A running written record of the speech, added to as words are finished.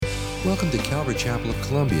Welcome to Calvary Chapel of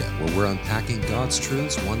Columbia, where we're unpacking God's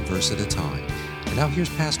truths one verse at a time. And now here's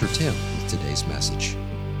Pastor Tim with today's message.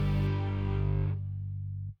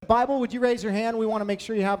 Bible, would you raise your hand? We want to make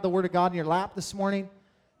sure you have the Word of God in your lap this morning.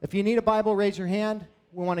 If you need a Bible, raise your hand.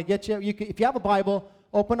 We want to get you. If you have a Bible,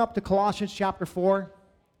 open up to Colossians chapter 4.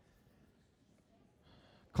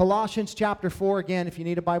 Colossians chapter 4. Again, if you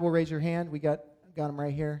need a Bible, raise your hand. We got them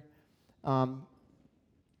right here.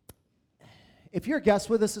 If you're a guest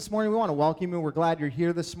with us this morning, we want to welcome you. We're glad you're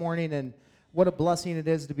here this morning, and what a blessing it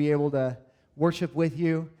is to be able to worship with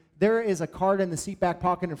you. There is a card in the seat back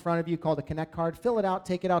pocket in front of you called a Connect card. Fill it out,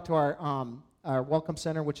 take it out to our Welcome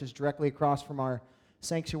Center, which is directly across from our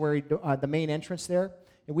sanctuary, the main entrance there.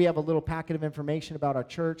 And we have a little packet of information about our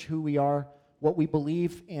church, who we are, what we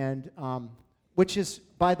believe, and which is,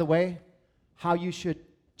 by the way, how you should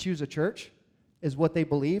choose a church, is what they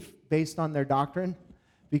believe based on their doctrine.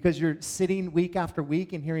 Because you're sitting week after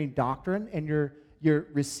week and hearing doctrine, and you're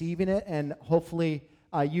receiving it, and hopefully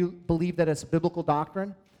you believe that it's biblical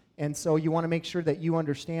doctrine. And so you want to make sure that you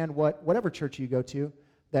understand whatever church you go to,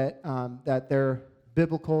 that they're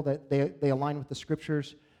biblical, that they align with the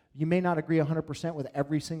Scriptures. You may not agree 100% with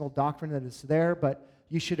every single doctrine that is there, but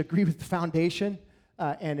you should agree with the foundation.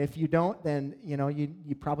 And if you don't, then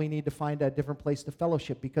you probably need to find a different place to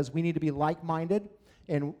fellowship, because we need to be like-minded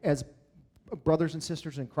and as brothers and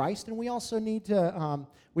sisters in Christ, and we also need to,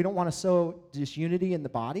 we don't want to sow disunity in the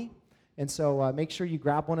body, and so make sure you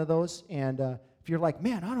grab one of those, and if you're like,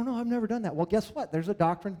 man, I don't know, I've never done that, well, guess what? There's a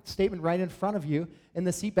doctrine statement right in front of you, in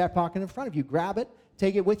the seat back pocket in front of you. Grab it,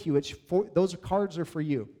 take it with you. Those cards are for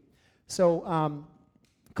you. So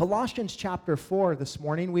Colossians chapter 4 this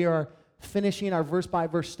morning, we are finishing our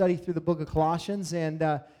verse-by-verse study through the book of Colossians, and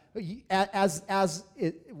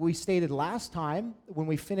we stated last time, when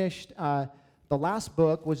we finished the last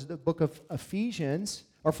book was the book of Ephesians,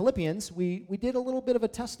 or Philippians. We did a little bit of a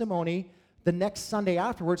testimony the next Sunday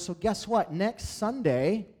afterwards. So guess what? Next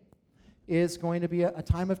Sunday is going to be a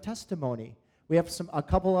time of testimony. We have a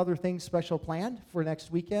couple other things special planned for next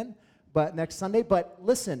weekend, but next Sunday. But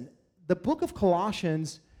listen, the book of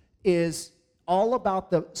Colossians is all about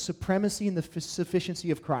the supremacy and the sufficiency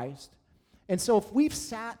of Christ. And so if we've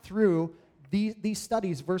sat through these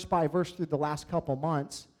studies verse by verse through the last couple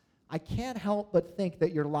months, I can't help but think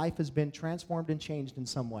that your life has been transformed and changed in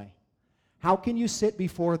some way. How can you sit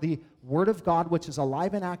before the Word of God, which is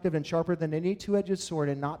alive and active and sharper than any two-edged sword,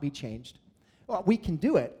 and not be changed? Well, we can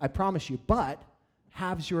do it, I promise you, but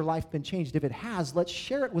has your life been changed? If it has, let's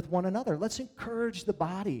share it with one another. Let's encourage the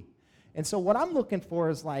body. And so what I'm looking for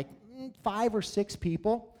is like 5 or 6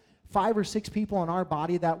 people in our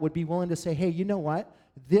body that would be willing to say, hey, you know what?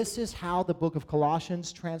 This is how the book of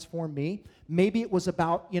Colossians transformed me. Maybe it was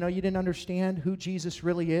about, you didn't understand who Jesus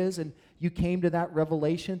really is, and you came to that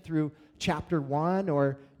revelation through chapter 1,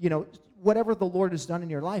 or, whatever the Lord has done in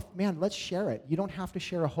your life. Man, let's share it. You don't have to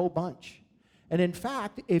share a whole bunch. And in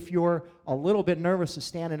fact, if you're a little bit nervous of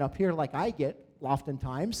standing up here like I get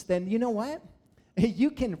oftentimes, then you know what?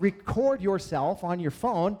 You can record yourself on your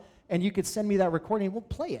phone, and you could send me that recording, and we'll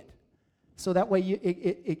play it. So that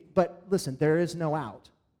way, but listen, there is no out.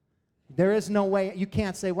 There is no way. You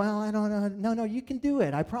can't say, well, I don't know. No, you can do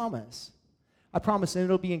it. I promise. And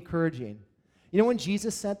it'll be encouraging. When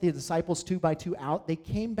Jesus sent the disciples 2 by 2 out, they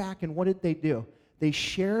came back, and what did they do? They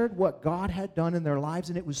shared what God had done in their lives,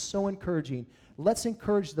 and it was so encouraging. Let's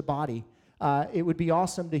encourage the body. It would be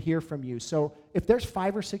awesome to hear from you. So if there's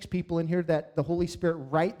 5 or 6 people in here that the Holy Spirit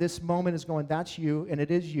right this moment is going, that's you, and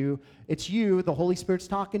it is you. It's you. The Holy Spirit's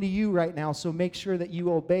talking to you right now, so make sure that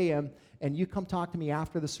you obey Him, and you come talk to me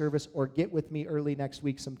after the service, or get with me early next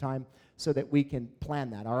week sometime so that we can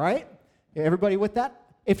plan that, all right? Everybody with that?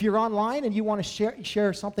 If you're online and you want to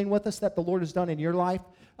share something with us that the Lord has done in your life,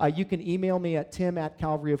 you can email me at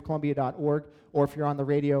tim@calvaryofcolumbia.org, or if you're on the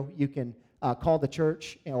radio, you can call the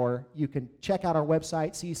church, or you can check out our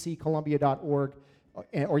website, cccolumbia.org,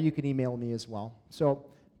 or you can email me as well. So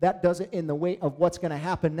that does it in the way of what's going to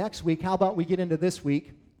happen next week. How about we get into this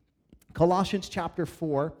week? Colossians chapter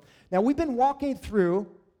 4. Now, we've been walking through,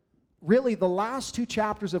 really, the last 2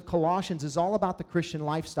 chapters of Colossians is all about the Christian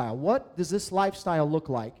lifestyle. What does this lifestyle look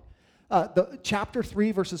like? The chapter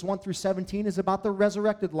 3, verses 1 through 17, is about the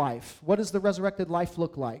resurrected life. What does the resurrected life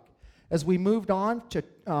look like? As we moved on to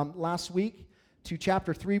last week to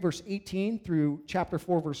chapter 3, verse 18 through chapter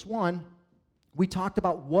 4, verse 1, we talked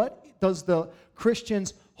about what does the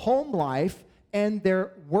Christian's home life and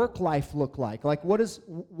their work life look like. Like what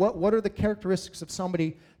are the characteristics of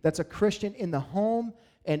somebody that's a Christian in the home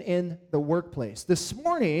and in the workplace? This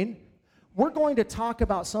morning, we're going to talk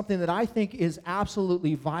about something that I think is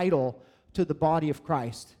absolutely vital to the body of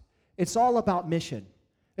Christ. It's all about mission.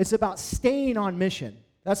 It's about staying on mission.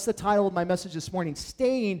 That's the title of my message this morning,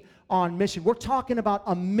 Staying on Mission. We're talking about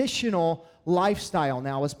a missional lifestyle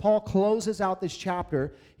now. As Paul closes out this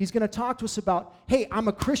chapter, he's going to talk to us about, hey, I'm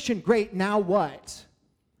a Christian, great, now what?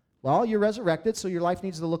 Well, you're resurrected, so your life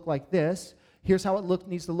needs to look like this. Here's how it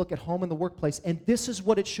needs to look at home and the workplace, and this is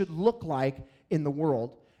what it should look like in the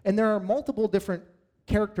world. And there are multiple different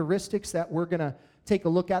characteristics that we're going to take a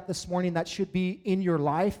look at this morning that should be in your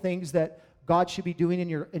life, things that God should be doing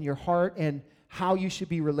in your heart, and how you should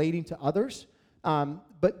be relating to others.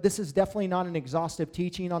 But this is definitely not an exhaustive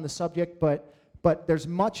teaching on the subject, but there's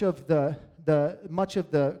much of the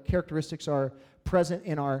characteristics are present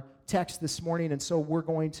in our text this morning, and so we're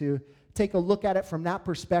going to take a look at it from that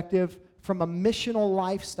perspective, from a missional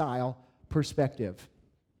lifestyle perspective.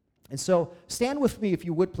 And so stand with me if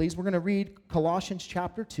you would, please. We're going to read Colossians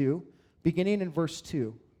chapter 2, beginning in verse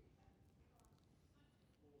 2.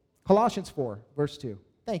 Colossians 4, verse 2.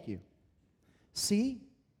 Thank you. See,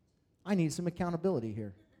 I need some accountability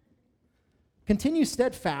here. Continue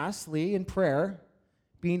steadfastly in prayer,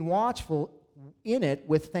 being watchful in it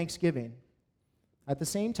with thanksgiving. At the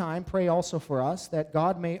same time, pray also for us that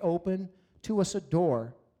God may open to us a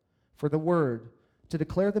door for the word to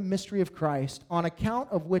declare the mystery of Christ, on account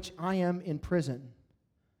of which I am in prison,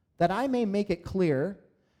 that I may make it clear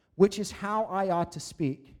which is how I ought to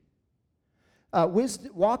speak.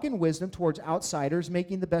 Walk in wisdom towards outsiders,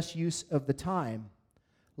 making the best use of the time.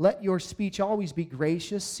 Let your speech always be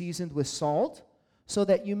gracious, seasoned with salt, so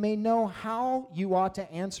that you may know how you ought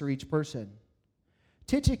to answer each person.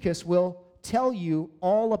 Tychicus will tell you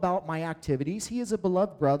all about my activities. He is a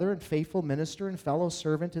beloved brother and faithful minister and fellow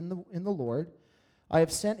servant in the Lord. I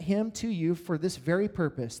have sent him to you for this very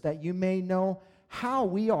purpose, that you may know how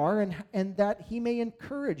we are and that he may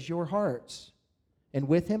encourage your hearts. And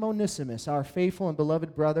with him Onesimus, our faithful and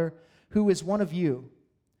beloved brother, who is one of you.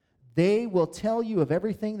 They will tell you of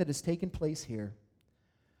everything that has taken place here.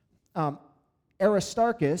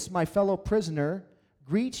 Aristarchus, my fellow prisoner,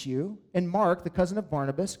 greets you, and Mark, the cousin of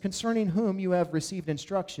Barnabas, concerning whom you have received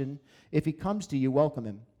instruction. If he comes to you, welcome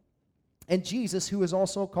him. And Jesus, who is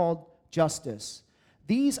also called Justus.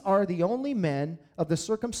 These are the only men of the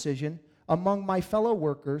circumcision among my fellow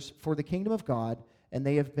workers for the kingdom of God, and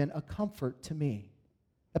they have been a comfort to me.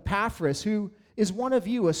 Epaphras, who is one of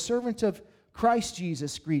you, a servant of Christ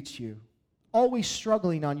Jesus, greets you, always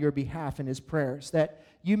struggling on your behalf in his prayers, that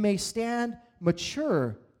you may stand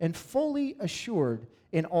mature and fully assured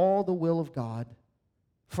in all the will of God.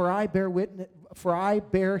 For I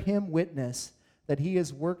bear him witness that he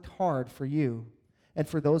has worked hard for you and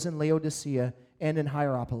for those in Laodicea and in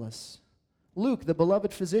Hierapolis. Luke, the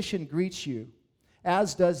beloved physician, greets you,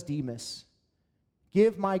 as does Demas.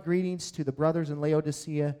 Give my greetings to the brothers in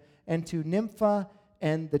Laodicea and to Nympha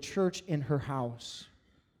and the church in her house.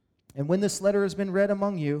 And when this letter has been read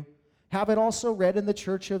among you, have it also read in the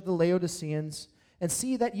church of the Laodiceans, and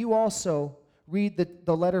see that you also read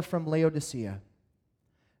the letter from Laodicea.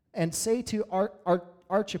 And say to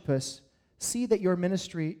Archippus, see that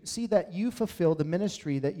you fulfill the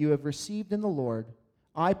ministry that you have received in the Lord.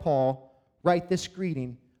 I, Paul, write this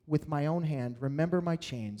greeting with my own hand. Remember my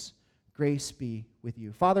chains. Grace be with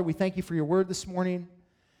you. Father, we thank you for your word this morning.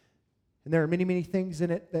 And there are many, many things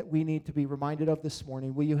in it that we need to be reminded of this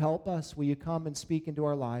morning. Will you help us? Will you come and speak into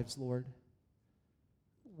our lives, Lord?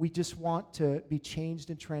 We just want to be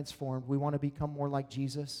changed and transformed. We want to become more like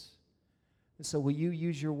Jesus. And so will you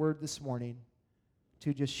use your word this morning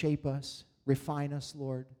to just shape us, refine us,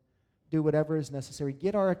 Lord. Do whatever is necessary.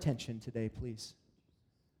 Get our attention today, please.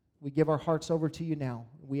 We give our hearts over to you now.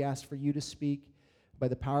 We ask for you to speak by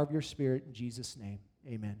the power of your Spirit in Jesus' name.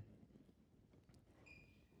 Amen.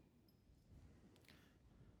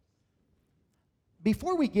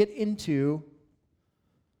 Before we get into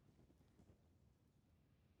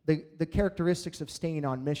the characteristics of staying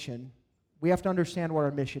on mission, we have to understand what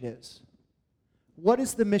our mission is. What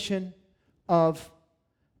is the mission of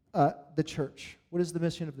the church? What is the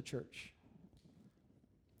mission of the church?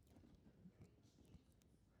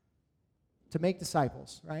 To make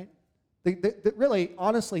disciples, right? Really,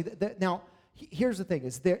 honestly, now, here's the thing,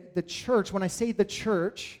 is the church, when I say the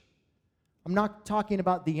church, I'm not talking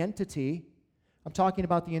about the entity, I'm talking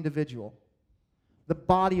about the individual. The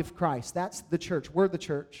body of Christ, that's the church. We're the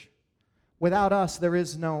church. Without us, there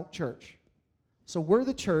is no church. So we're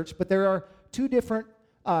the church, but there are two different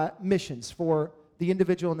missions for the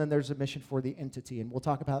individual, and then there's a mission for the entity, and we'll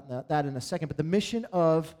talk about that in a second. But the mission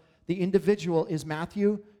of the individual is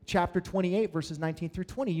Matthew chapter 28, verses 19 through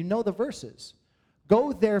 20. You know the verses.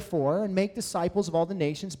 Go, therefore, and make disciples of all the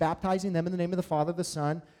nations, baptizing them in the name of the Father, the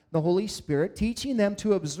Son, the Holy Spirit, teaching them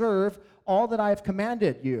to observe all that I have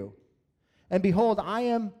commanded you. And behold, I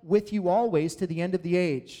am with you always to the end of the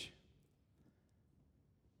age.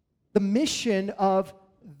 The mission of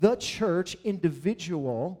the church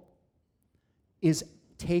individual is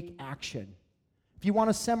take action. If you want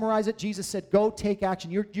to summarize it, Jesus said, go take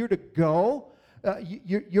action. You're to go,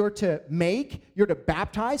 you're to make, you're to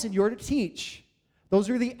baptize, and you're to teach. Those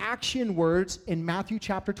are the action words in Matthew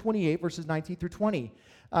chapter 28, verses 19 through 20.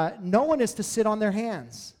 No one is to sit on their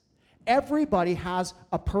hands. Everybody has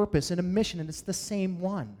a purpose and a mission, and it's the same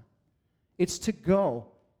one. It's to go.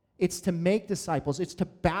 It's to make disciples. It's to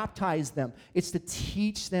baptize them. It's to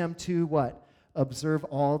teach them to what? Observe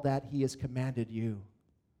all that he has commanded you.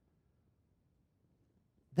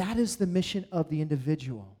 That is the mission of the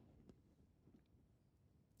individual.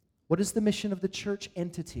 What is the mission of the church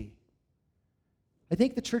entity? I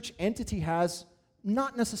think the church entity has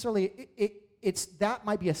not necessarily, it's that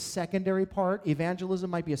might be a secondary part. Evangelism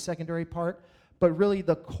might be a secondary part. But really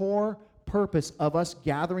the core purpose of us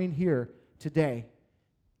gathering here today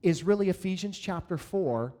is really Ephesians chapter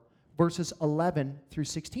 4, verses 11 through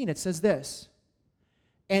 16. It says this,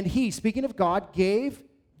 and he, speaking of God, gave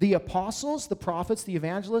the apostles, the prophets, the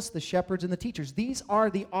evangelists, the shepherds, and the teachers. These are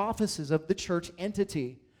the offices of the church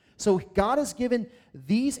entity. So God has given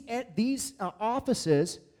these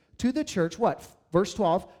offices to the church, what? Verse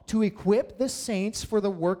 12, to equip the saints for the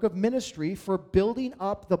work of ministry, for building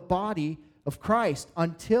up the body of Christ,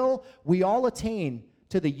 until we all attain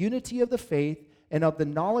to the unity of the faith and of the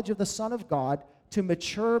knowledge of the Son of God, to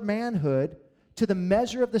mature manhood, to the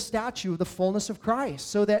measure of the stature of the fullness of Christ,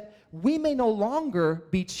 so that we may no longer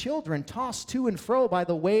be children tossed to and fro by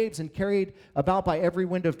the waves and carried about by every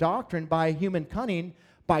wind of doctrine, by human cunning,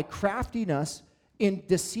 by craftiness in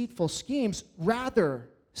deceitful schemes. Rather,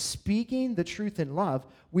 speaking the truth in love,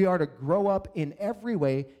 we are to grow up in every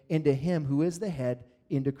way into him who is the head,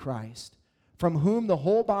 into Christ, from whom the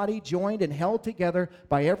whole body, joined and held together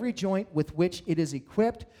by every joint with which it is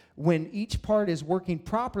equipped, when each part is working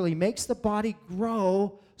properly, makes the body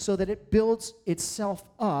grow so that it builds itself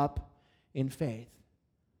up in faith.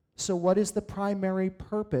 So what is the primary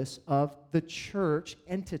purpose of the church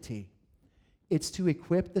entity? It's to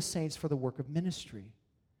equip the saints for the work of ministry.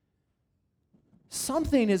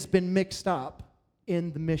 Something has been mixed up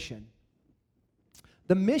in the mission.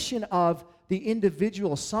 The mission of the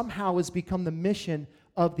individual somehow has become the mission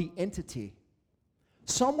of the entity.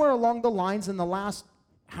 Somewhere along the lines in the last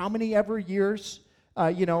how many ever years,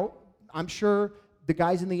 I'm sure the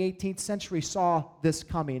guys in the 18th century saw this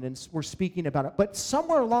coming and were speaking about it. But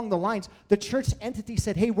somewhere along the lines, the church entity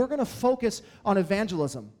said, hey, we're going to focus on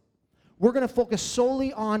evangelism. We're going to focus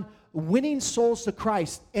solely on winning souls to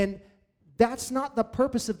Christ. And that's not the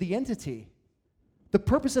purpose of the entity. The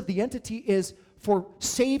purpose of the entity is for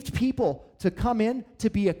saved people to come in, to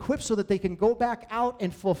be equipped so that they can go back out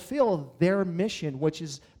and fulfill their mission, which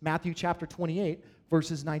is Matthew chapter 28,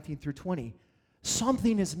 verses 19 through 20.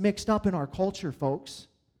 Something is mixed up in our culture, folks,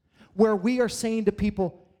 where we are saying to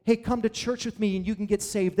people, hey, come to church with me and you can get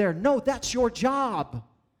saved there. No, that's your job.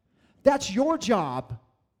 That's your job.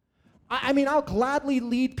 I mean, I'll gladly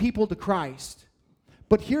lead people to Christ.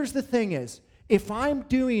 But here's the thing is, if I'm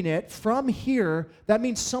doing it from here, that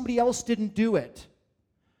means somebody else didn't do it.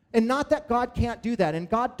 And not that God can't do that, and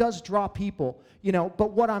God does draw people,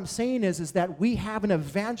 but what I'm saying is that we have an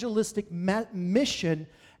evangelistic mission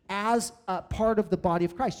as a part of the body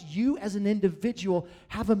of Christ. You as an individual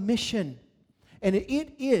have a mission, and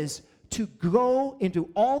it is to go into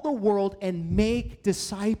all the world and make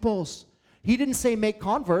disciples. He didn't say make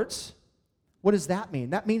converts. What does that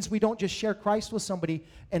mean? That means we don't just share Christ with somebody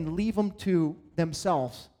and leave them to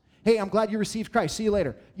themselves. Hey, I'm glad you received Christ. See you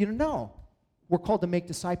later. No. We're called to make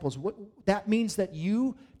disciples. That means that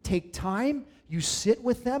you take time, you sit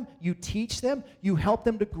with them, you teach them, you help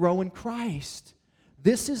them to grow in Christ.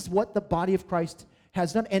 This is what the body of Christ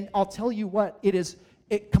has done. And I'll tell you what,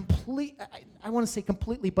 I want to say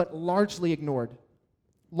completely, but largely ignored.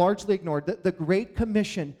 Largely ignored. The Great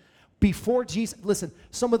Commission before Jesus, listen,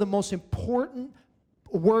 some of the most important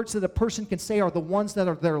words that a person can say are the ones that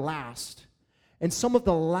are their last. And some of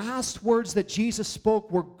the last words that Jesus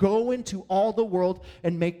spoke were go into all the world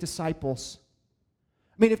and make disciples.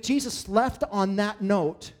 I mean, if Jesus left on that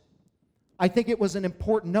note, I think it was an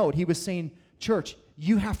important note. He was saying, church,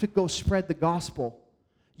 you have to go spread the gospel.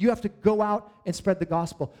 You have to go out and spread the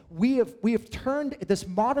gospel. We have turned, this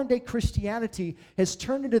modern day Christianity has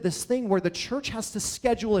turned into this thing where the church has to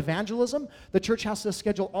schedule evangelism. The church has to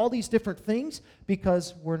schedule all these different things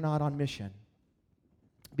because we're not on mission.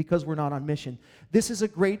 Because we're not on mission. This is a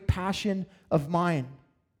great passion of mine.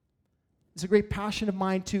 It's a great passion of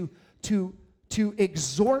mine to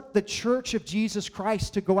exhort the church of Jesus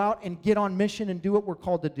Christ to go out and get on mission and do what we're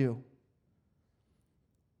called to do.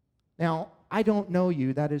 Now, I don't know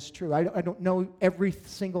you, that is true. I don't know every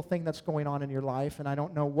single thing that's going on in your life, and I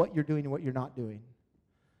don't know what you're doing and what you're not doing.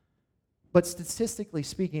 But statistically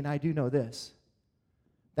speaking, I do know this,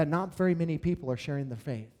 that not very many people are sharing their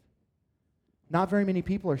faith. Not very many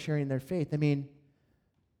people are sharing their faith. I mean,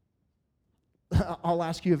 I'll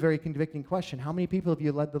ask you a very convicting question. How many people have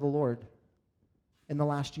you led to the Lord in the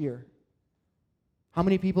last year? How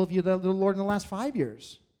many people have you led to the Lord in the last 5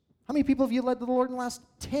 years? How many people have you led to the Lord in the last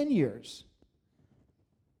 10 years?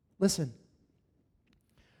 Listen,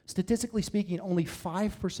 statistically speaking, only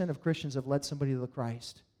 5% of Christians have led somebody to the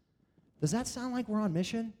Christ. Does that sound like we're on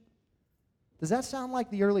mission? Does that sound like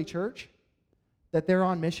the early church, that they're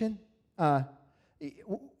on mission?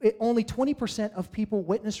 Only 20% of people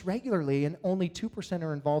witness regularly, and only 2%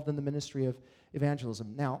 are involved in the ministry of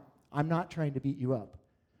evangelism. Now, I'm not trying to beat you up.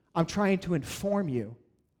 I'm trying to inform you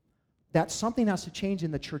that something has to change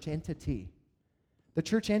in the church entity. The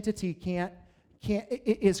church entity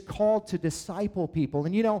is called to disciple people.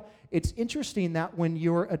 And you know, it's interesting that when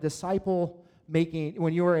you're a disciple making,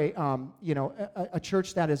 when you're a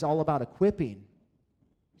church that is all about equipping,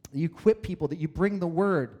 you equip people, that you bring the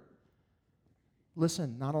word.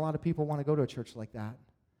 Listen, not a lot of people want to go to a church like that,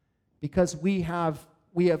 because we have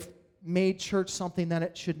made church something that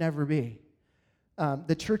it should never be.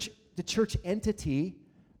 The church entity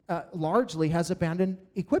largely has abandoned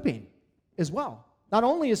equipping as well. Not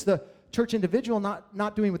only is the church individual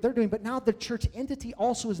not doing what they're doing, but now the church entity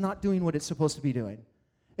also is not doing what it's supposed to be doing.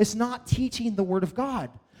 It's not teaching the Word of God.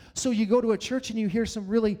 So you go to a church and you hear some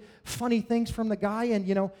really funny things from the guy,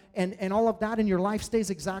 and and all of that, and your life stays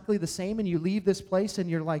exactly the same, and you leave this place and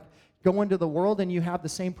you're like go into the world and you have the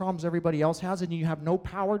same problems everybody else has, and you have no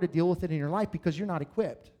power to deal with it in your life because you're not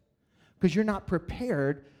equipped, because you're not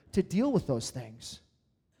prepared to deal with those things.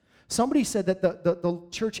 Somebody said that the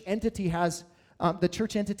church entity has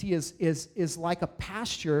is like a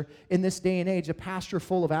pasture in this day and age, a pasture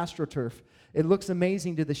full of astroturf. It looks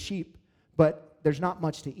amazing to the sheep, but there's not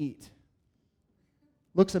much to eat.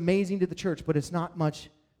 Looks amazing to the church, but it's not much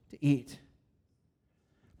to eat.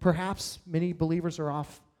 Perhaps many believers are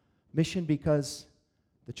off mission because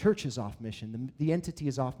the church is off mission. The entity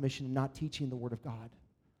is off mission and not teaching the Word of God.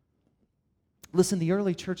 Listen, the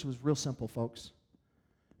early church was real simple, folks.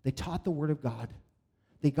 They taught the Word of God.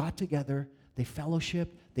 They got together. They fellowshiped.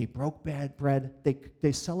 They broke bread.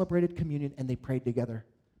 They celebrated communion, and they prayed together.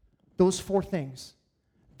 Those 4 things.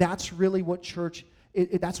 That's really what church,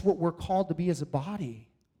 that's what we're called to be as a body.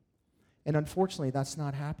 And unfortunately, that's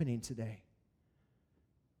not happening today.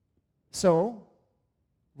 So,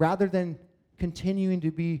 rather than continuing to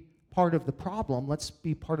be part of the problem, let's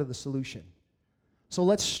be part of the solution. So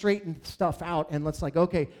let's straighten stuff out, and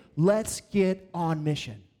let's get on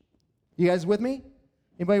mission. You guys with me?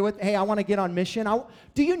 Anybody with? Hey, I want to get on mission.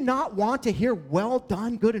 Do you not want to hear, well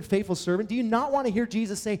done, good and faithful servant? Do you not want to hear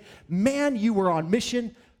Jesus say, man, you were on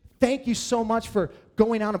mission. Thank you so much for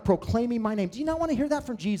going out and proclaiming my name. Do you not want to hear that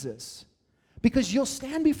from Jesus? Because you'll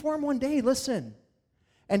stand before him one day, listen,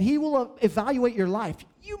 and he will evaluate your life.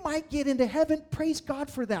 You might get into heaven. Praise God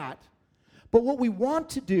for that. But what we want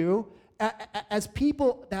to do as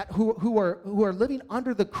people who are living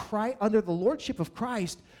under the lordship of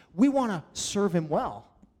Christ, we want to serve him well.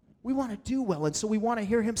 We want to do well. And so we want to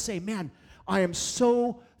hear him say, man, I am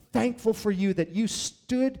so thankful for you that you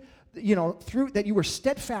stood, that you were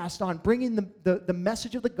steadfast on bringing the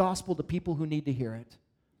message of the gospel to people who need to hear it.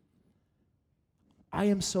 I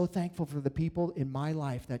am so thankful for the people in my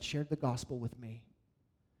life that shared the gospel with me.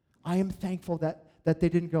 I am thankful that they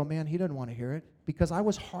didn't go, man, he doesn't want to hear it, because I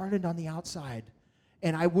was hardened on the outside,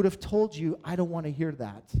 and I would have told you, I don't want to hear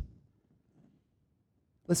that.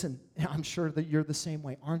 Listen, I'm sure that you're the same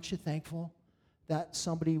way. Aren't you thankful that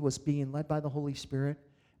somebody was being led by the Holy Spirit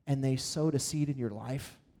and they sowed a seed in your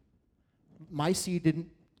life? My seed didn't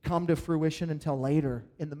come to fruition until later,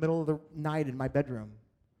 in the middle of the night in my bedroom,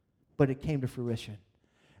 but it came to fruition.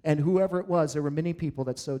 And whoever it was, there were many people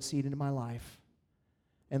that sowed seed into my life.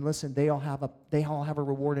 And listen, they all have a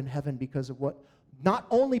reward in heaven because of what, not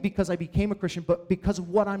only because I became a Christian, but because of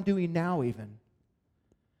what I'm doing now even.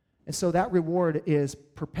 And so that reward is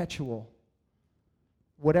perpetual.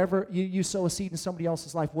 Whatever you sow a seed in somebody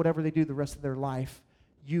else's life, whatever they do the rest of their life,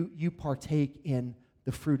 you partake in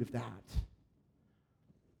the fruit of that.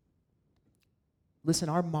 Listen,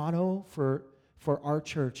 our motto for our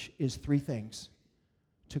church is 3 things: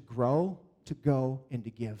 to grow, to go, and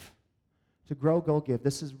to give. To grow, go, give.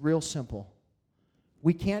 This is real simple.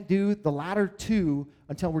 We can't do the latter two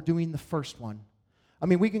until we're doing the first one. I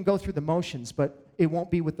mean, we can go through the motions, but it won't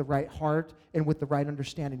be with the right heart and with the right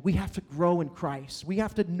understanding. We have to grow in Christ. We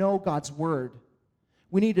have to know God's word.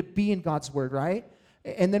 We need to be in God's word, right?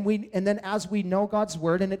 And then as we know God's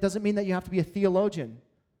word, and it doesn't mean that you have to be a theologian.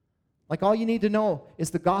 Like, all you need to know is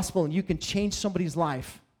the gospel, and you can change somebody's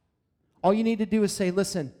life. All you need to do is say,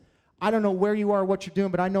 listen, I don't know where you are or what you're doing,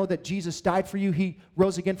 but I know that Jesus died for you. He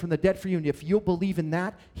rose again from the dead for you, and if you'll believe in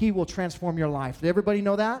that, he will transform your life. Did everybody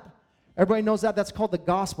know that? Everybody knows that? That's called the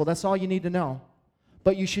gospel. That's all you need to know.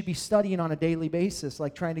 But you should be studying on a daily basis,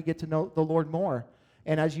 like trying to get to know the Lord more.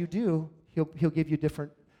 And as you do, he'll give you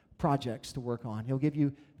different projects to work on.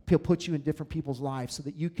 He'll put you in different people's lives so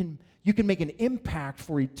that you can make an impact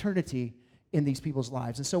for eternity in these people's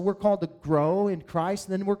lives. And so we're called to grow in Christ,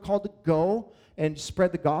 and then we're called to go and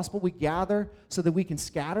spread the gospel. We gather so that we can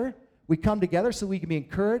scatter. We come together so we can be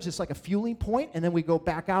encouraged. It's like a fueling point, and then we go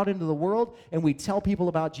back out into the world, and we tell people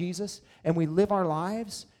about Jesus, and we live our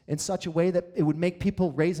lives in such a way that it would make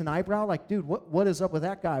people raise an eyebrow, like, dude, what is up with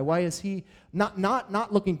that guy? Why is he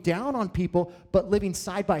not looking down on people, but living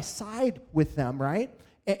side by side with them, right?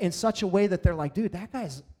 In such a way that they're like, dude, that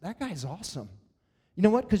guy's awesome. You know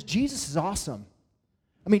what? Because Jesus is awesome.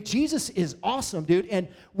 I mean, Jesus is awesome, dude. And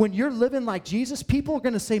when you're living like Jesus, people are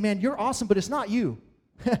going to say, man, you're awesome, but it's not you.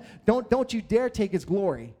 Don't you dare take his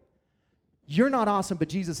glory. You're not awesome, but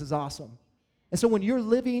Jesus is awesome. And so when you're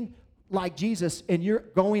living like Jesus and you're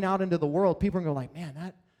going out into the world, people are going to go like,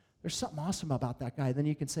 man, there's something awesome about that guy. Then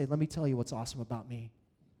you can say, let me tell you what's awesome about me.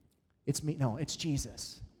 It's me. No, it's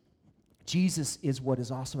Jesus. Jesus is what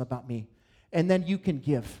is awesome about me. And then you can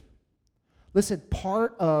give. Listen,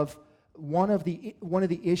 part of one of the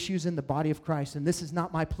issues in the body of Christ, and this is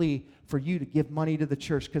not my plea for you to give money to the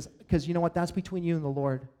church, because you know what? That's between you and the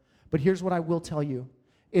Lord. But here's what I will tell you,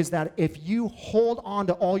 is that if you hold on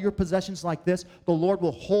to all your possessions like this, the Lord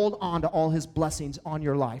will hold on to all his blessings on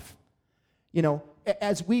your life. You know,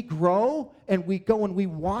 as we grow and we go and we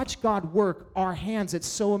watch God work, our hands, it's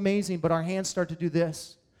so amazing, but our hands start to do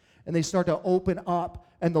this. And they start to open up,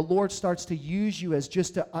 and the Lord starts to use you as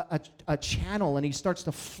just a channel, and he starts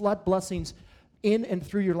to flood blessings in and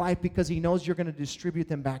through your life because he knows you're going to distribute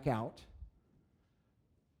them back out.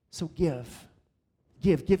 So give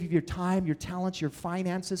of your time, your talents, your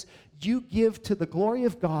finances. You give to the glory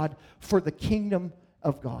of God for the kingdom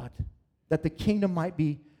of God, that the kingdom might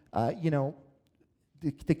be, the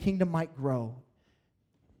kingdom might grow.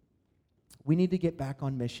 We need to get back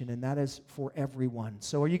on mission, and that is for everyone.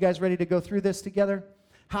 So are you guys ready to go through this together?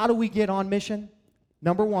 How do we get on mission?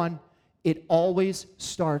 Number one, it always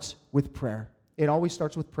starts with prayer. It always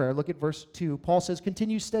starts with prayer. Look at verse 2. Paul says,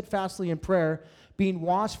 continue steadfastly in prayer, being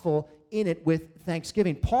watchful in it with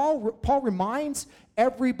thanksgiving. Paul reminds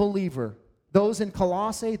every believer, those in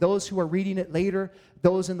Colossae, those who are reading it later,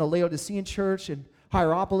 those in the Laodicean church and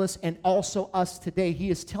Hierapolis, and also us today, he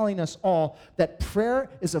is telling us all that prayer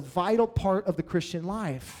is a vital part of the Christian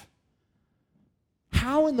life.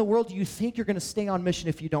 How in the world do you think you're going to stay on mission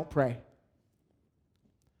if you don't pray?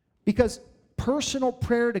 Because personal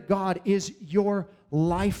prayer to God is your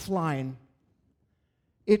lifeline.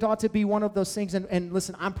 It ought to be one of those things, and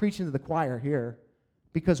listen, I'm preaching to the choir here,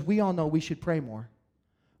 because we all know we should pray more.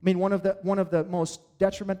 I mean, one of the most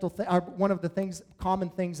detrimental one of the common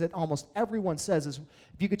things that almost everyone says is,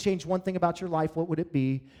 if you could change one thing about your life, what would it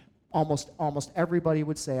be? Almost everybody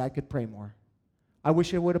would say, I could pray more. I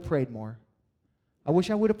wish I would have prayed more. I wish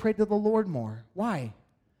I would have prayed to the Lord more. Why?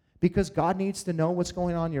 Because God needs to know what's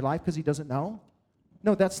going on in your life because he doesn't know?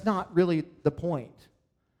 No, that's not really the point.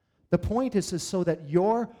 The point is so that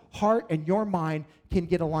your heart and your mind can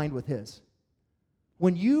get aligned with his.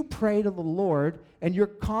 When you pray to the Lord and you're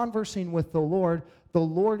conversing with the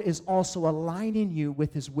Lord is also aligning you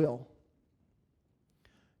with his will.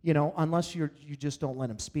 You know, unless you just don't let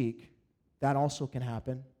him speak. That also can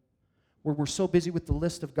happen. We're so busy with the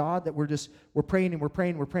list of God that we're praying and we're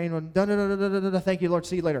praying, and thank you, Lord,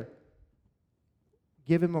 see you later.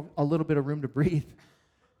 Give him a little bit of room to breathe.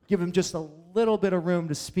 Give him just a little bit of room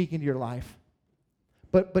to speak into your life.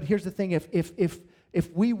 But here's the thing,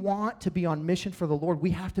 if we want to be on mission for the Lord,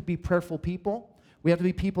 we have to be prayerful people. We have to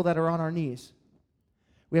be people that are on our knees.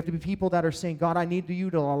 We have to be people that are saying, God, I need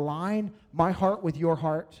you to align my heart with your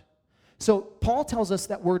heart. So Paul tells us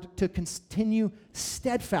that we're to continue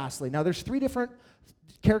steadfastly. Now, there's 3 different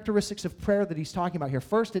characteristics of prayer that he's talking about here.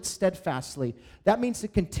 First, it's steadfastly. That means to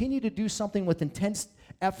continue to do something with intense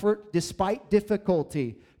effort despite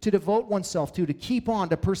difficulty, to devote oneself to keep on,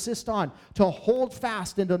 to persist on, to hold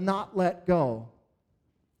fast and to not let go.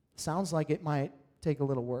 Sounds like it might take a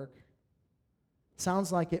little work.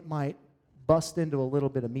 Sounds like it might bust into a little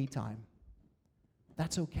bit of me time.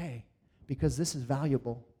 That's okay, because this is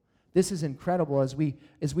valuable. This is incredible as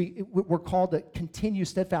we're called to continue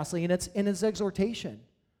steadfastly, and it's in his exhortation.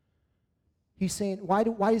 He's saying,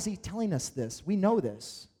 why is he telling us this? We know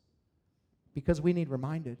this. Because we need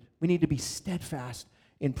reminded. We need to be steadfast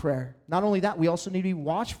in prayer. Not only that, we also need to be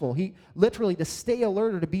watchful. He literally, to stay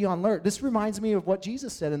alert or to be on alert. This reminds me of what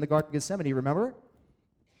Jesus said in the Garden of Gethsemane, remember?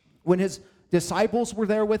 When his disciples were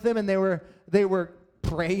there with him and they were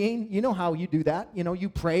praying. You know how you do that. You know, you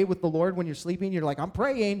pray with the Lord when you're sleeping. You're like, I'm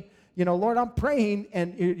praying. You know, Lord, I'm praying.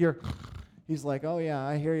 And he's like, oh yeah,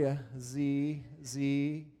 I hear you. Z.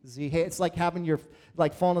 Hey, it's like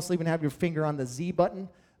like falling asleep and have your finger on the Z button.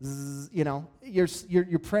 Z, you know,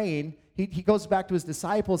 you're praying. He goes back to his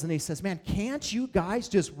disciples and he says, man, can't you guys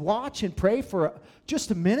just watch and pray for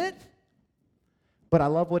just a minute? But I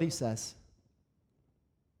love what he says.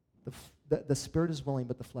 The spirit is willing,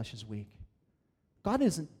 but the flesh is weak. God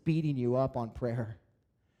isn't beating you up on prayer.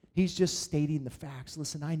 He's just stating the facts.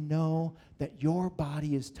 Listen, I know that your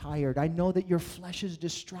body is tired. I know that your flesh is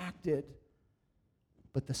distracted,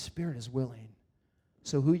 but the spirit is willing.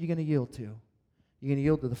 So who are you going to yield to? You're going to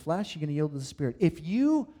yield to the flesh, you're going to yield to the spirit. If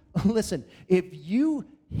you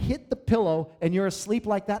hit the pillow and you're asleep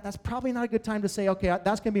like that, that's probably not a good time to say, okay,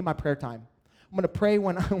 that's going to be my prayer time. I'm going to pray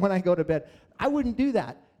when I go to bed. I wouldn't do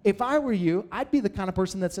that. If I were you, I'd be the kind of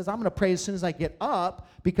person that says, I'm going to pray as soon as I get up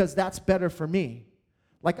because that's better for me.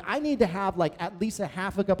 Like, I need to have, like, at least a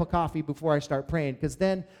half a cup of coffee before I start praying, because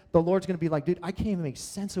then the Lord's going to be like, dude, I can't even make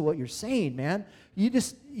sense of what you're saying, man.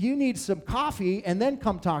 You need some coffee and then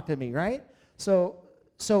come talk to me, right?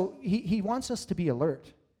 So he wants us to be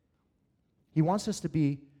alert. He wants us to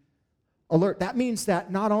be alert. That means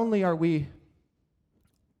that not only are we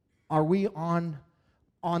on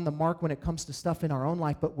the mark when it comes to stuff in our own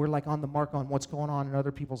life, but we're like on the mark on what's going on in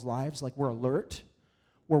other people's lives. Like, we're alert.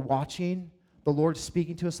 We're watching. The Lord's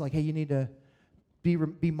speaking to us like, hey, you need to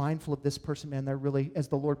be mindful of this person, man. They're really, as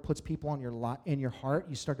the Lord puts people in your heart,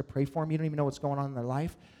 you start to pray for them. You don't even know what's going on in their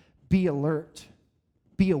life. Be alert.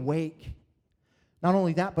 Be awake. Not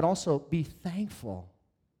only that, but also be thankful.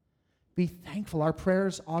 Be thankful. Our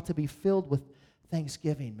prayers ought to be filled with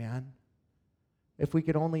thanksgiving, man. If we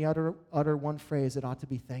could only utter one phrase, it ought to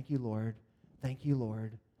be, thank you, Lord. Thank you,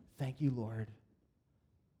 Lord. Thank you, Lord.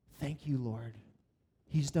 Thank you, Lord.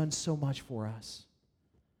 He's done so much for us.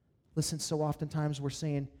 Listen, so oftentimes we're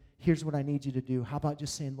saying, here's what I need you to do. How about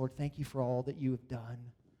just saying, Lord, thank you for all that you have done.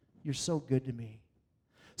 You're so good to me.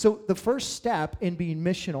 So the first step in being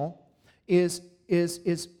missional is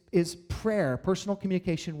prayer, personal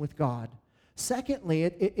communication with God. Secondly,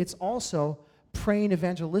 it's also praying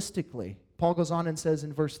evangelistically. Paul goes on and says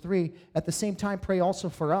in verse 3, at the same time, pray also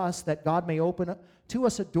for us that God may open to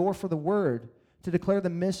us a door for the word to declare the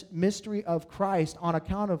mystery of Christ, on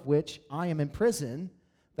account of which I am in prison,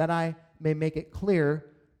 that I may make it clear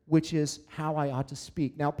which is how I ought to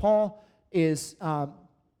speak. Now, Paul's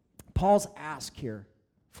ask here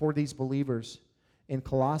for these believers in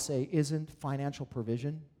Colossae isn't financial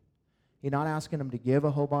provision. He's not asking them to give a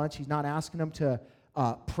whole bunch. He's not asking them to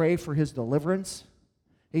pray for his deliverance.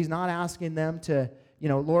 He's not asking them to,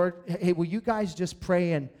 Lord, hey, will you guys just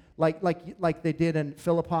pray and like they did in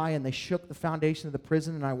Philippi, and they shook the foundation of the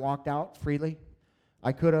prison, and I walked out freely?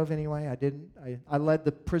 I could have anyway. I didn't. I led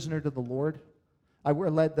the prisoner to the Lord. I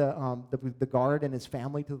led the guard and his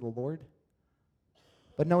family to the Lord.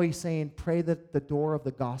 But no, he's saying, pray that the door of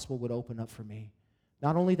the gospel would open up for me.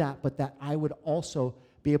 Not only that, but that I would also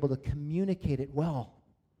be able to communicate it well.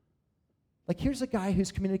 Like, here's a guy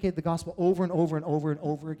who's communicated the gospel over and over and over and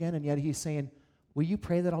over again, and yet he's saying, will you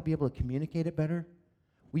pray that I'll be able to communicate it better?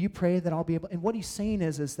 Will you pray that I'll be able? And what he's saying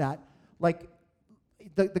is that, like,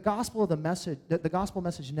 the gospel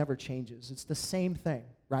message never changes. It's the same thing,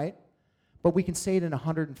 right? But we can say it in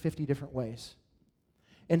 150 different ways.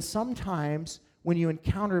 And sometimes when you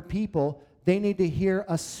encounter people, they need to hear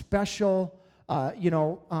a special, they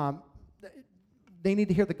need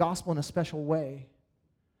to hear the gospel in a special way.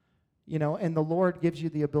 And the Lord gives you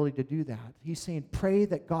the ability to do that. He's saying, pray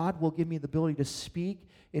that God will give me the ability to speak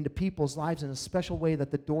into people's lives in a special way that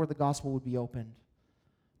the door of the gospel would be opened.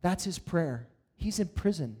 That's his prayer. He's in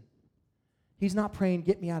prison. He's not praying,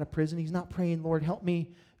 get me out of prison. He's not praying, Lord, help me,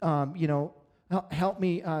 help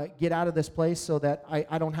me get out of this place so that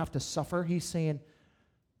I don't have to suffer. He's saying,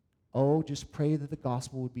 just pray that the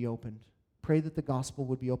gospel would be opened. Pray that the gospel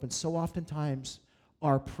would be opened. So oftentimes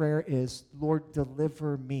our prayer is, Lord,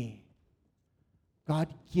 deliver me. God,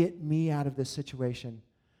 get me out of this situation.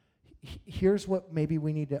 Here's what maybe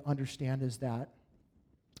we need to understand is that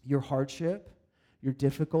your hardship, your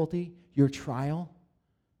difficulty, your trial,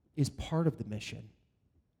 is part of the mission.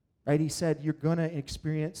 Right? He said you're going to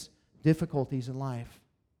experience difficulties in life.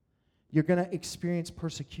 You're going to experience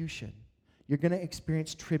persecution. You're going to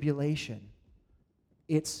experience tribulation.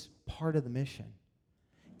 It's part of the mission.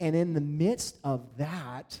 And in the midst of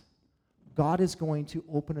that, God is going to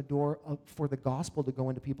open a door for the gospel to go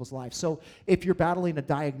into people's lives. So if you're battling a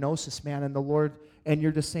diagnosis, man, and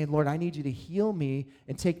you're just saying, Lord, I need you to heal me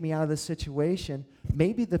and take me out of this situation,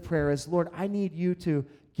 maybe the prayer is, Lord, I need you to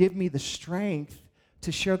give me the strength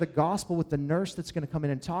to share the gospel with the nurse that's going to come in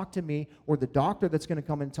and talk to me, or the doctor that's going to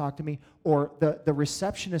come in and talk to me, or the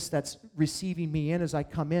receptionist that's receiving me in as I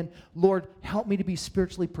come in. Lord, help me to be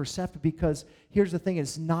spiritually perceptive, because here's the thing,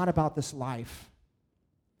 it's not about this life.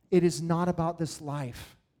 It is not about this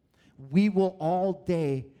life. We will all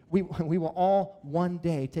one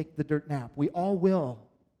day take the dirt nap. We all will.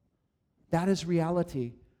 That is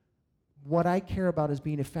reality. What I care about is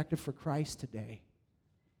being effective for Christ today.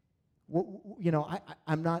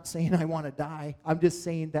 I'm not saying I want to die. I'm just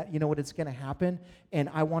saying that, it's going to happen, and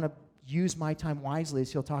I want to use my time wisely,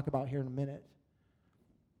 as he'll talk about here in a minute.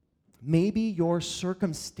 Maybe your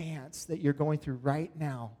circumstance that you're going through right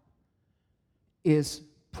now is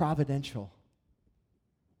providential.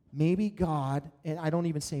 Maybe God, and I don't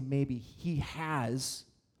even say maybe, he has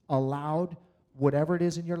allowed whatever it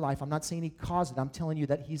is in your life. I'm not saying he caused it. I'm telling you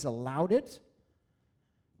that he's allowed it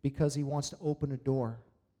because he wants to open a door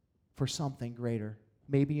for something greater.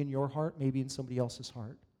 Maybe in your heart, maybe in somebody else's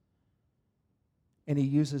heart. And he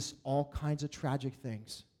uses all kinds of tragic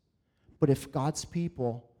things. But if God's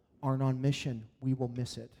people aren't on mission, we will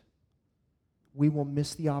miss it. We will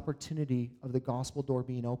miss the opportunity of the gospel door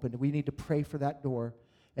being opened. We need to pray for that door.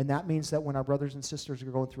 And that means that when our brothers and sisters are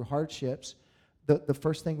going through hardships, the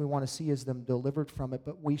first thing we want to see is them delivered from it.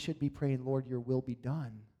 But we should be praying, Lord, your will be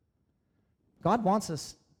done. God wants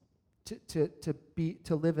us to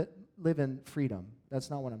live in freedom. That's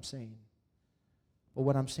not what I'm saying. But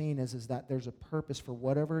what I'm saying is that there's a purpose for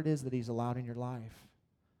whatever it is that he's allowed in your life.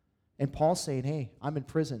 And Paul's saying, hey, I'm in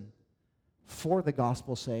prison for the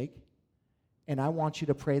gospel's sake. And I want you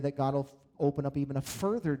to pray that God will open up even a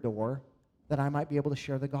further door that I might be able to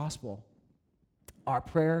share the gospel. Our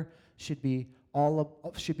prayer should be a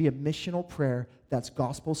missional prayer that's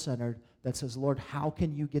gospel-centered, that says, Lord, how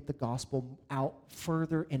can you get the gospel out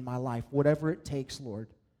further in my life? Whatever it takes, Lord.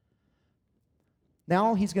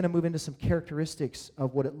 Now he's going to move into some characteristics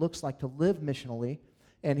of what it looks like to live missionally.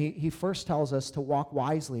 And he first tells us to walk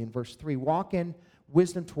wisely in verse 3. Walk in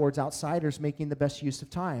wisdom towards outsiders, making the best use of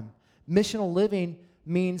time. Missional living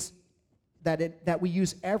means that we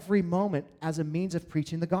use every moment as a means of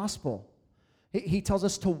preaching the gospel. He tells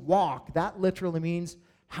us to walk. That literally means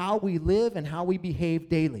how we live and how we behave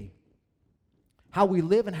daily. How we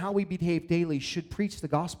live and how we behave daily should preach the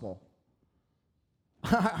gospel.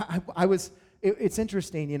 It's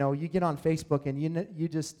interesting, you get on Facebook and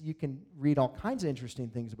you can read all kinds of interesting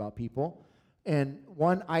things about people. And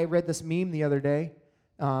I read this meme the other day.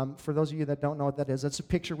 For those of you that don't know what that is, it's a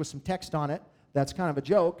picture with some text on it. That's kind of a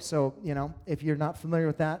joke. So, if you're not familiar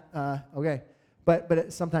with that, okay.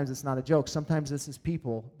 But sometimes it's not a joke. Sometimes this is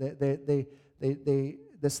people.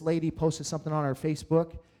 This lady posted something on her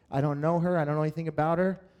Facebook. I don't know her. I don't know anything about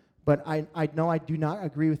her. But I know I do not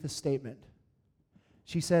agree with this statement.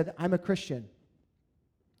 She said, I'm a Christian.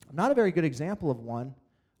 I'm not a very good example of one.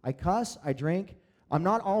 I cuss, I drink. I'm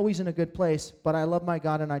not always in a good place, but I love my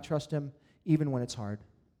God and I trust him even when it's hard.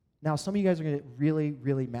 Now, some of you guys are going to get really,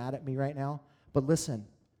 really mad at me right now, but listen,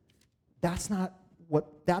 that's not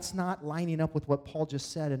lining up with what Paul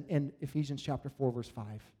just said in Ephesians chapter 4, verse 5.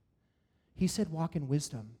 He said, walk in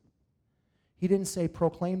wisdom. He didn't say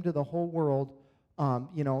proclaim to the whole world,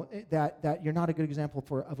 that you're not a good example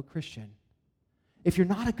of a Christian. If you're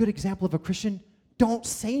not a good example of a Christian, don't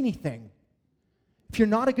say anything. If you're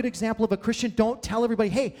not a good example of a Christian, don't tell everybody,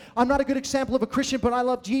 hey, I'm not a good example of a Christian, but I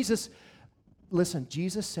love Jesus. Listen,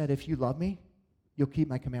 Jesus said, if you love me, you'll keep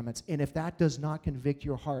my commandments. And if that does not convict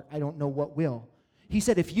your heart, I don't know what will. He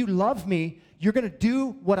said, if you love me, you're going to do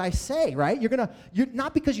what I say, right? You're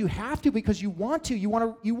not because you have to, because you want to. You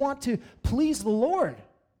want to please the Lord.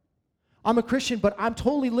 I'm a Christian, but I'm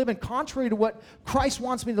totally living contrary to what Christ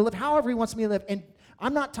wants me to live, however he wants me to live. And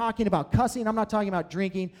I'm not talking about cussing. I'm not talking about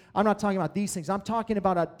drinking. I'm not talking about these things. I'm talking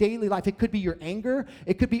about a daily life. It could be your anger.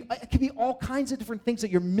 It could be all kinds of different things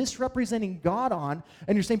that you're misrepresenting God on.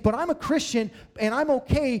 And you're saying, but I'm a Christian, and I'm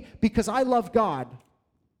okay because I love God.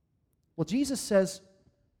 Well, Jesus says,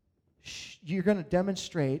 you're going to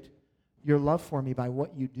demonstrate your love for me by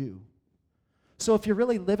what you do. So if you're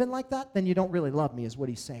really living like that, then you don't really love me, is what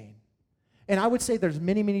he's saying. And I would say there's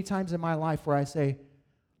many, many times in my life where I say,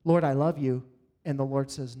 Lord, I love you, And the Lord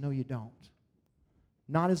says, no, you don't.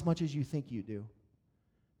 Not as much as you think you do,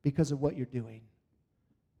 because of what you're doing,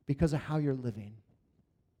 because of how you're living.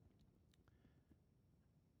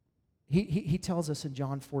 He tells us in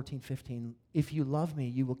John 14:15, if you love me,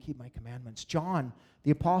 you will keep my commandments. John,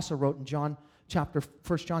 the apostle, wrote in 1 John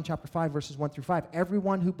chapter 5, verses 1 through 5,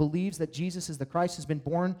 everyone who believes that Jesus is the Christ has been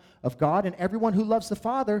born of God, and everyone who loves the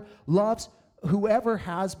Father loves whoever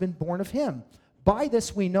has been born of him. By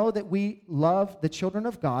this we know that we love the children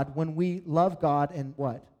of God when we love God and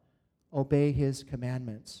what? Obey his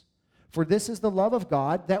commandments. For this is the love of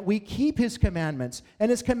God, that we keep his commandments,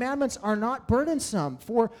 and his commandments are not burdensome.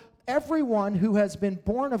 For everyone who has been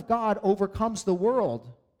born of God overcomes the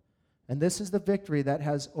world. And this is the victory that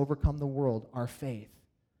has overcome the world, our faith.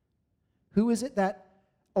 Who is it that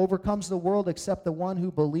overcomes the world except the one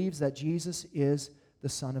who believes that Jesus is the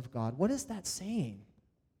Son of God? What is that saying?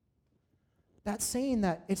 That's saying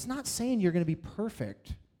that it's not saying you're going to be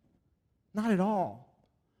perfect. Not at all.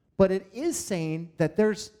 But it is saying that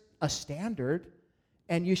there's a standard,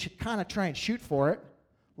 and you should kind of try and shoot for it.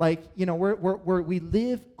 Like, you know, we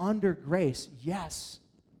live under grace, yes.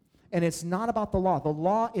 And it's not about the law. The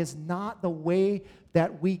law is not the way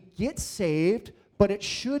that we get saved, but it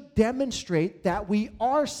should demonstrate that we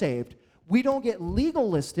are saved. We don't get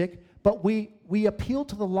legalistic, but we appeal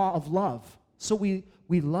to the law of love. So we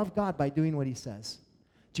love God by doing what he says.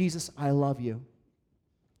 Jesus, I love you,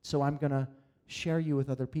 so I'm going to share you with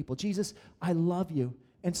other people. Jesus, I love you,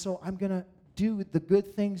 and so I'm going to do the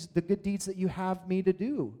good things, the good deeds that you have me to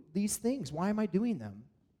do. These things, why am I doing them?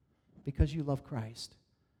 Because you love Christ.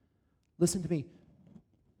 Listen to me.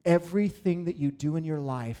 Everything that you do in your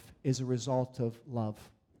life is a result of love.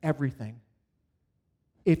 Everything.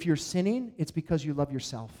 If you're sinning, it's because you love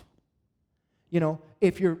yourself. You know,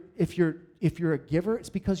 if you're a giver, it's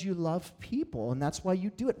because you love people, and that's why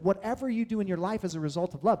you do it. Whatever you do in your life is a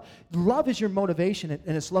result of love. Love is your motivation,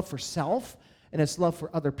 and it's love for self, and it's love for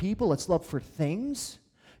other people. It's love for things.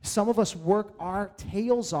 Some of us work our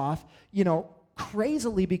tails off, you know,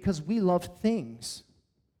 crazily because we love things.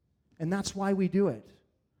 And that's why we do it.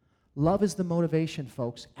 Love is the motivation,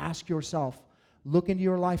 folks. Ask yourself, look into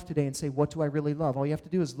your life today and say, what do I really love? All you have to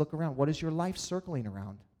do is look around. What is your life circling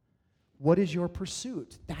around? What is your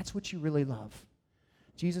pursuit? That's what you really love.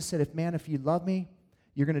 Jesus said, if you love me,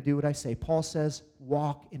 you're going to do what I say. Paul says,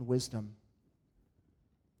 walk in wisdom.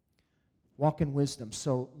 Walk in wisdom.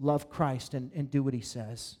 So love Christ and do what he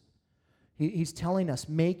says. He's telling us,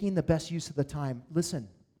 making the best use of the time. Listen,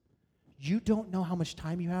 you don't know how much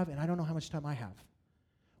time you have, and I don't know how much time I have.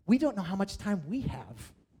 We don't know how much time we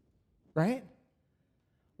have, right?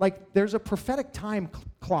 Like, there's a prophetic time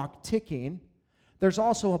clock ticking. There's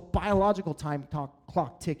also a biological time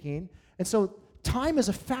clock ticking. And so time is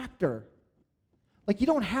a factor. Like, you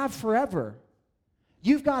don't have forever.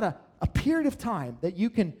 You've got a period of time that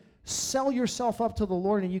you can sell yourself up to the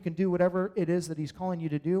Lord, and you can do whatever it is that he's calling you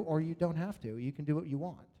to do, or you don't have to. You can do what you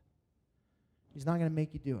want. He's not going to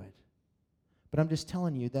make you do it. But I'm just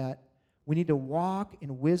telling you that we need to walk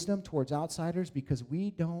in wisdom towards outsiders because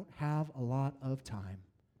we don't have a lot of time.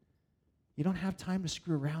 You don't have time to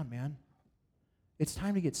screw around, man. It's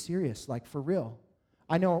time to get serious, like for real.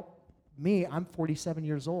 I know me, I'm 47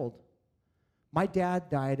 years old. My dad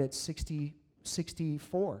died at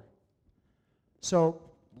 64. So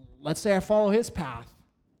let's say I follow his path.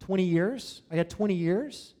 20 years. I got 20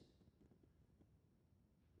 years.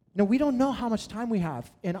 No, we don't know how much time we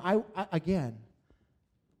have. And I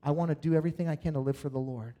want to do everything I can to live for the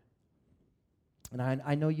Lord. And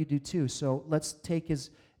I know you do too. So let's take his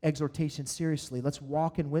exhortation seriously. Let's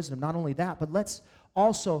walk in wisdom. Not only that, but let's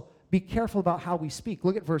also be careful about how we speak.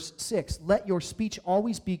 Look at verse 6. Let your speech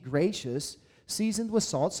always be gracious, seasoned with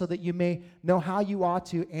salt, so that you may know how you ought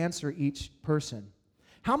to answer each person.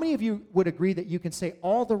 How many of you would agree that you can say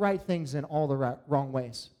all the right things in all the wrong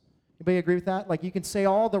ways? Anybody agree with that? Like, you can say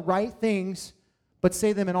all the right things, but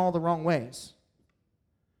say them in all the wrong ways.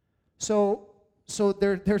 So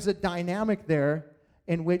there's a dynamic there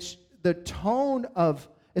in which the tone of,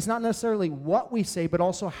 it's not necessarily what we say, but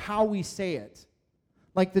also how we say it.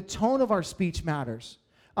 Like, the tone of our speech matters.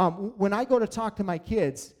 When I go to talk to my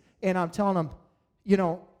kids, and I'm telling them, you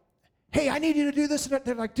know, hey, I need you to do this, and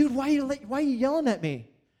they're like, dude, why are you yelling at me?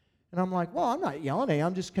 And I'm like, well, I'm not yelling at you.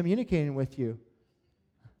 I'm just communicating with you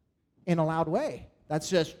in a loud way. That's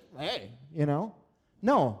just, hey, you know.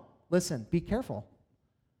 No, listen, be careful.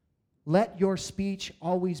 Let your speech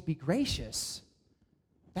always be gracious.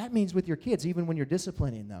 That means with your kids, even when you're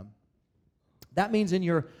disciplining them. That means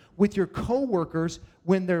with your coworkers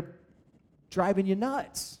when they're driving you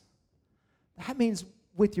nuts. That means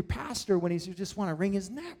with your pastor when you just want to wring his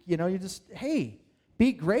neck. You know, you just, hey,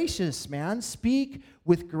 be gracious, man. Speak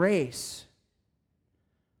with grace.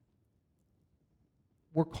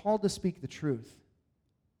 We're called to speak the truth.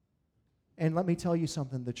 And let me tell you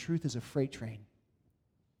something, the truth is a freight train.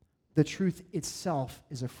 The truth itself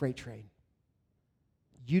is a freight train.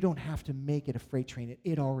 You don't have to make it a freight train.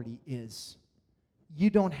 It already is. You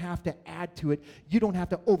don't have to add to it. You don't have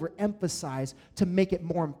to overemphasize to make it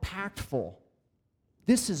more impactful.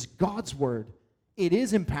 This is God's word. It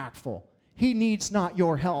is impactful. He needs not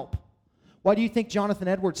your help. Why do you think Jonathan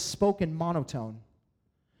Edwards spoke in monotone?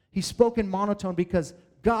 He spoke in monotone because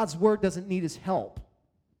God's word doesn't need his help.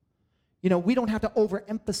 You know, we don't have to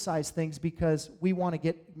overemphasize things because we want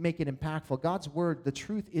to make it impactful. God's word, the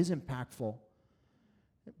truth is impactful.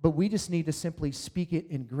 But we just need to simply speak it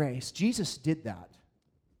in grace. Jesus did that.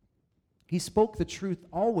 He spoke the truth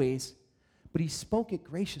always, but he spoke it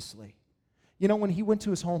graciously. You know, when he went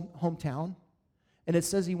to his hometown, and it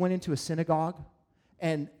says he went into a synagogue,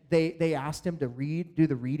 and they asked him to do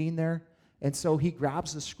the reading there. And so he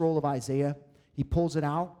grabs the scroll of Isaiah, he pulls it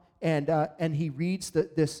out, and he reads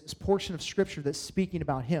this portion of Scripture that's speaking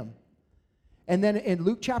about him. And then in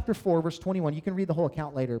Luke chapter 4, verse 21, you can read the whole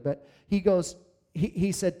account later, but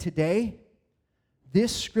he said, today,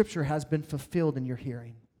 this Scripture has been fulfilled in your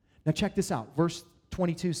hearing. Now check this out. Verse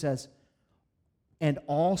 22 says, and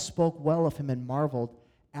all spoke well of him and marveled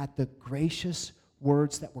at the gracious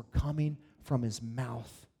words that were coming from his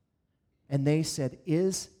mouth. And they said,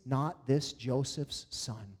 is not this Joseph's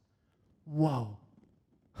son? Whoa.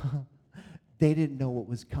 They didn't know what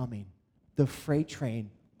was coming. The freight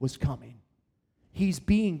train was coming. He's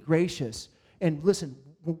being gracious. And listen,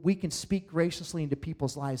 we can speak graciously into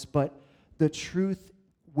people's lives, but the truth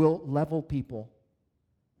will level people.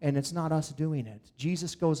 And it's not us doing it.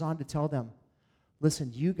 Jesus goes on to tell them,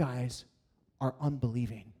 listen, you guys are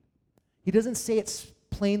unbelieving. He doesn't say it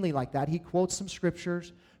plainly like that. He quotes some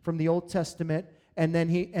scriptures from the Old Testament, and then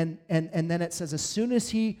then it says, as soon as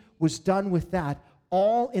he was done with that,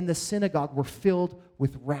 all in the synagogue were filled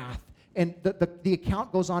with wrath. And the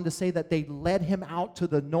account goes on to say that they led him out to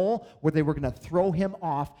the knoll where they were going to throw him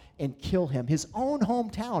off and kill him. His own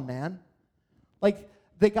hometown, man. Like,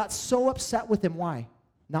 they got so upset with him. Why?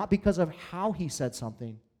 Not because of how he said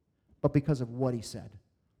something, but because of what he said.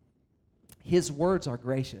 His words are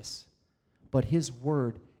gracious, but his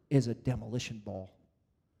word is a demolition ball.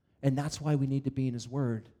 And that's why we need to be in his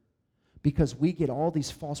word. Because we get all these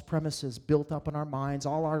false premises built up in our minds,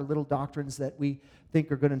 all our little doctrines that we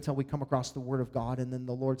think are good until we come across the word of God, and then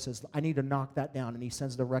the Lord says, I need to knock that down, and he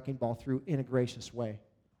sends the wrecking ball through in a gracious way.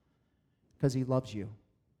 Because he loves you.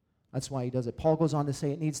 That's why he does it. Paul goes on to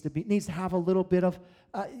say it needs to have a little bit of,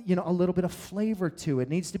 a little bit of flavor to it. It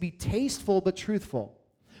needs to be tasteful but truthful.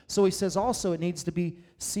 So he says also it needs to be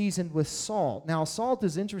seasoned with salt. Now, salt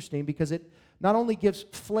is interesting because it not only gives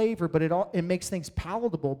flavor, but it makes things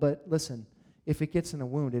palatable. But listen, if it gets in a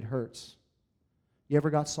wound, it hurts. You ever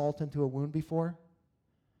got salt into a wound before?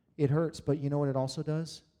 It hurts, but you know what it also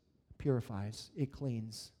does? Purifies. It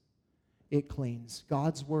cleans. It cleans.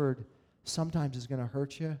 God's word sometimes is going to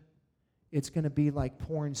hurt you. It's going to be like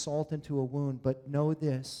pouring salt into a wound, but know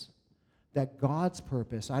this, that God's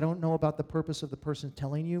purpose, I don't know about the purpose of the person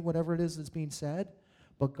telling you whatever it is that's being said,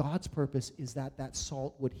 but God's purpose is that that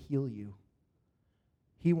salt would heal you.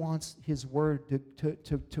 He wants his word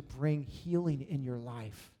to bring healing in your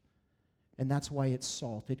life, and that's why it's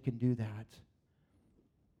salt. It can do that.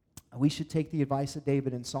 We should take the advice of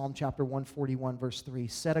David in Psalm chapter 141, verse 3.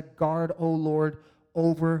 Set a guard, O Lord,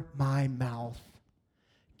 over my mouth.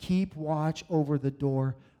 Keep watch over the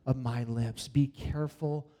door of my lips. Be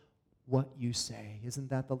careful what you say. Isn't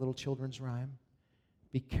that the little children's rhyme?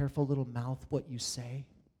 Be careful, little mouth, what you say.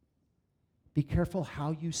 Be careful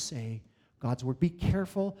how you say God's word. Be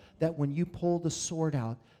careful that when you pull the sword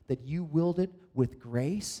out, that you wield it with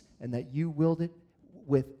grace and that you wield it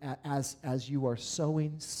with as you are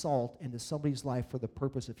sowing salt into somebody's life for the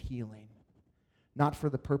purpose of healing, not for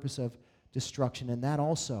the purpose of destruction. And that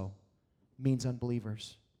also means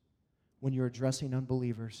unbelievers. When you're addressing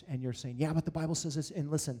unbelievers and you're saying, yeah, but the Bible says this.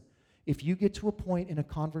 And listen, if you get to a point in a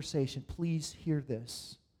conversation, please hear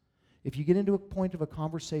this. If you get into a point of a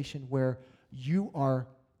conversation where you are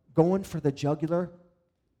going for the jugular,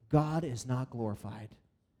 God is not glorified.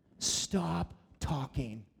 Stop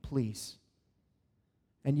talking, please.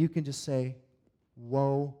 And you can just say,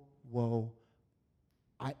 whoa, whoa.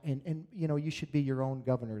 And you should be your own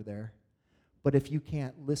governor there. But if you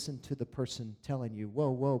can't listen to the person telling you,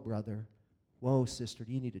 whoa, whoa, brother, whoa, sister,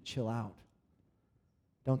 you need to chill out.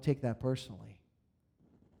 Don't take that personally.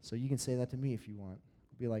 So you can say that to me if you want.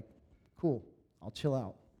 Be like, cool, I'll chill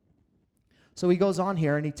out. So he goes on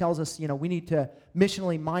here and he tells us, we need to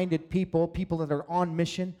missionally minded people that are on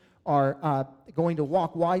mission are going to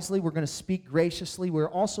walk wisely. We're going to speak graciously. We're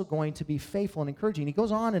also going to be faithful and encouraging. He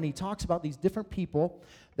goes on and he talks about these different people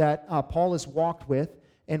that Paul has walked with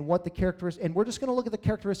and what the characteristics, and we're just going to look at the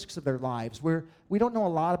characteristics of their lives. We don't know a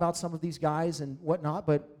lot about some of these guys and whatnot,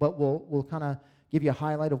 but we'll kind of give you a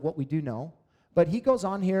highlight of what we do know. But he goes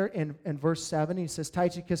on here in verse 7. He says,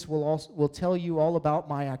 Tychicus will tell you all about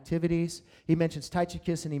my activities. He mentions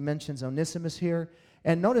Tychicus and he mentions Onesimus here.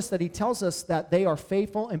 And notice that he tells us that they are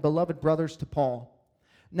faithful and beloved brothers to Paul.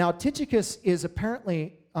 Now, Tychicus is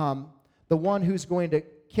apparently the one who's going to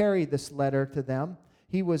carry this letter to them.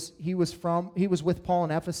 He was with Paul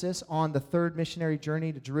in Ephesus on the third missionary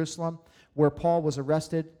journey to Jerusalem, where Paul was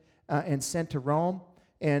arrested and sent to Rome.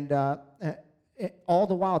 And all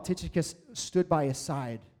the while, Tychicus stood by his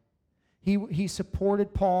side. He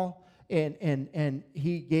supported Paul, and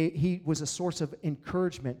he was a source of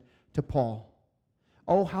encouragement to Paul.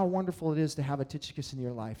 Oh, how wonderful it is to have a Tychicus in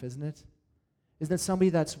your life, isn't it? Isn't it somebody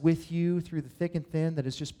that's with you through the thick and thin, that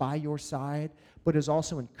is just by your side, but is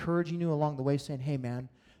also encouraging you along the way, saying, hey, man,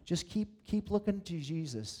 just keep looking to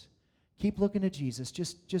Jesus. Keep looking to Jesus.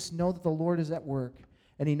 Just know that the Lord is at work,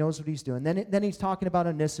 and he knows what he's doing. Then he's talking about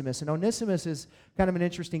Onesimus, and Onesimus is kind of an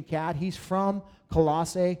interesting cat. He's from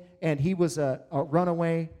Colossae, and he was a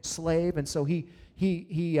runaway slave, and so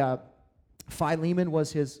Philemon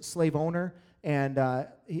was his slave owner, and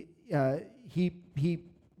he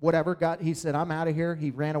said, I'm out of here.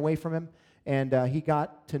 He ran away from him, and he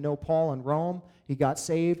got to know Paul in Rome. He got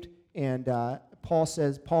saved, and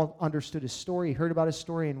Paul understood his story. He heard about his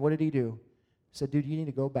story, and what did he do? He said, dude, you need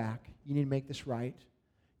to go back. You need to make this right.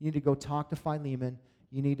 You need to go talk to Philemon.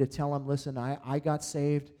 You need to tell him, listen, I got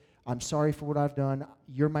saved. I'm sorry for what I've done.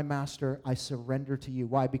 You're my master. I surrender to you.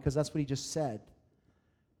 Why? Because that's what he just said.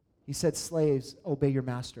 He said, slaves, obey your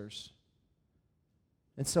masters.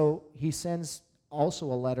 And so he sends also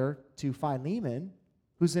a letter to Philemon,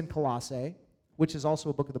 who's in Colossae, which is also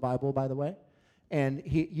a book of the Bible, by the way. And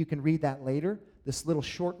you can read that later, this little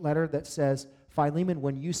short letter that says, Philemon,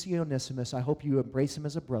 when you see Onesimus, I hope you embrace him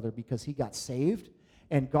as a brother because he got saved,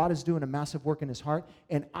 and God is doing a massive work in his heart.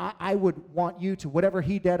 And I would want you to, whatever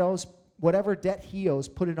debt he owes,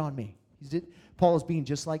 put it on me. Paul is being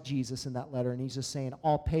just like Jesus in that letter, and he's just saying,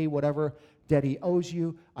 I'll pay whatever debt he owes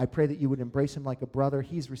you. I pray that you would embrace him like a brother.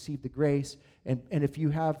 He's received the grace, and if you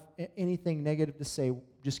have anything negative to say,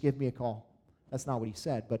 just give me a call. That's not what he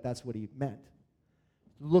said, but that's what he meant.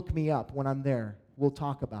 Look me up when I'm there. We'll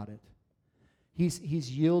talk about it.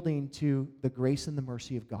 He's yielding to the grace and the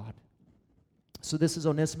mercy of God. So this is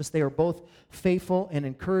Onesimus. They are both faithful and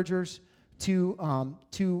encouragers to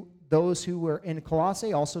those who were in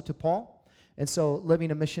Colossae, also to Paul. And so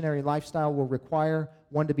living a missionary lifestyle will require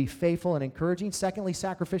one to be faithful and encouraging. Secondly,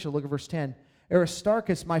 sacrificial. Look at verse 10.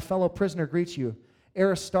 Aristarchus, my fellow prisoner, greets you.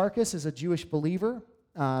 Aristarchus is a Jewish believer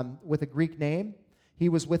with a Greek name. He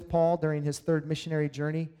was with Paul during his third missionary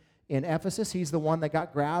journey in Ephesus. He's the one that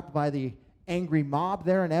got grabbed by the angry mob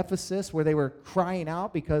there in Ephesus, where they were crying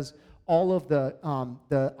out because all of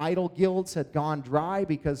the idol guilds had gone dry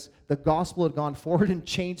because the gospel had gone forward and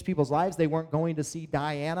changed people's lives. They weren't going to see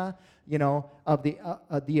Diana, of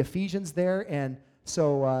the Ephesians there. And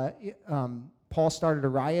so Paul started a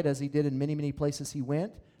riot, as he did in many, many places he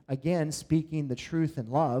went, again, speaking the truth in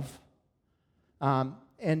love.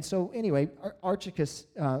 And so anyway, Aristarchus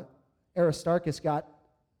got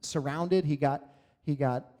surrounded. He got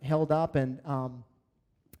held up, and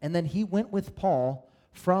then he went with Paul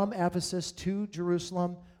from Ephesus to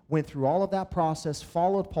Jerusalem, went through all of that process,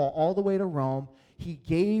 followed Paul all the way to Rome. He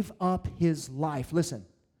gave up his life. Listen,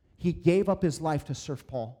 he gave up his life to serve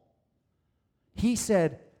Paul. He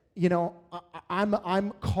said,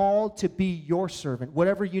 I'm called to be your servant.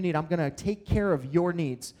 Whatever you need, I'm going to take care of your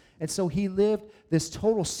needs. And so he lived this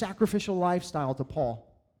total sacrificial lifestyle to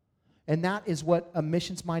Paul. And that is what a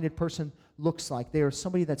missions-minded person looks like. They are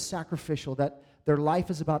somebody that's sacrificial, that their life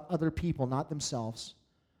is about other people, not themselves.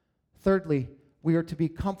 Thirdly, we are to be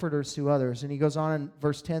comforters to others. And he goes on in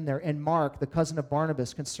verse 10 there, and Mark, the cousin of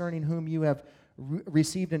Barnabas, concerning whom you have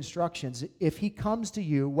received instructions. If he comes to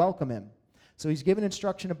you, welcome him. So he's given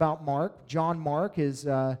instruction about Mark. John Mark is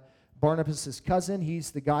Barnabas' cousin. He's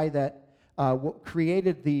the guy that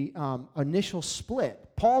created the initial split.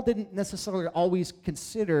 Paul didn't necessarily always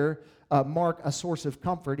consider Mark a source of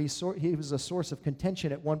comfort. He was a source of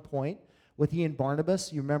contention at one point with he and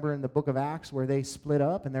Barnabas. You remember in the book of Acts where they split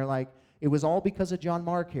up, and they're like, it was all because of John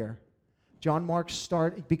Mark here. John Mark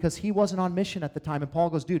started, because he wasn't on mission at the time, and Paul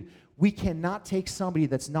goes, dude, we cannot take somebody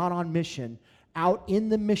that's not on mission out in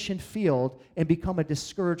the mission field and become a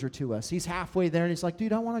discourager to us. He's halfway there, and he's like,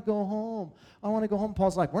 dude, I want to go home. I want to go home.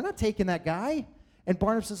 Paul's like, we're not taking that guy. And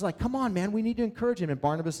Barnabas is like, come on, man, we need to encourage him. And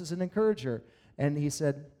Barnabas is an encourager. And he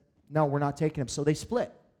said, no, we're not taking him. So they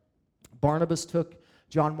split. Barnabas took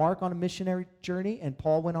John Mark on a missionary journey, and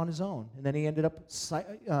Paul went on his own. And then he ended up,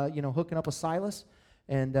 hooking up with Silas,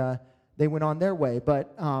 and they went on their way.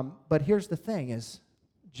 But here's the thing is,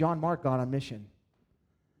 John Mark got on mission.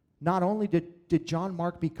 Not only did John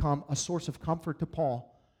Mark become a source of comfort to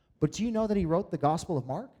Paul, but do you know that he wrote the Gospel of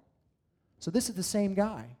Mark? So this is the same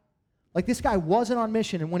guy. Like, this guy wasn't on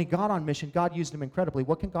mission, and when he got on mission, God used him incredibly.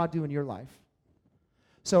 What can God do in your life?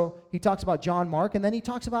 So he talks about John Mark, and then he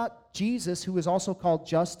talks about Jesus, who is also called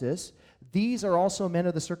Justus. These are also men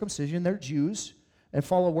of the circumcision. They're Jews and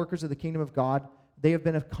fellow workers of the kingdom of God. They have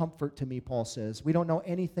been a comfort to me, Paul says. We don't know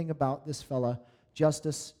anything about this fella,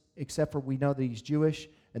 Justus, except for we know that he's Jewish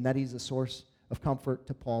and that he's a source of comfort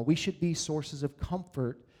to Paul. We should be sources of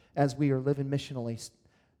comfort as we are living missionally.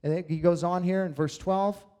 And he goes on here in verse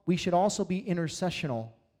 12, we should also be intercessional.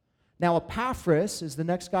 Now, Epaphras is the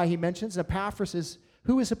next guy he mentions. Epaphras is,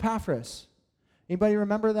 who is Epaphras? Anybody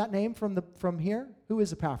remember that name from here? Who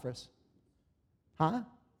is Epaphras? Huh?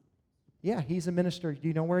 Yeah, he's a minister. Do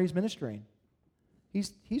you know where he's ministering?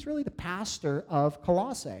 He's really the pastor of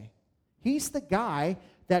Colossae. He's the guy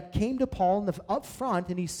that came to Paul up front,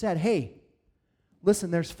 and he said, hey, listen,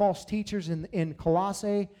 there's false teachers in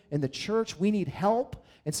Colossae, in the church. We need help.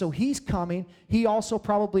 And so he's coming. He also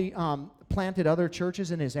probably planted other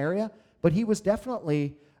churches in his area, but he was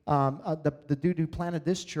definitely the dude who planted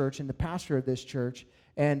this church and the pastor of this church.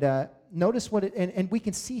 And notice and we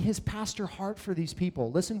can see his pastor heart for these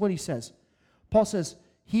people. Listen what he says. Paul says,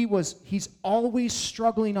 he's always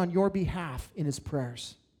struggling on your behalf in his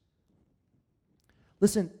prayers.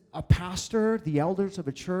 Listen, a pastor, the elders of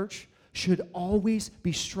a church, should always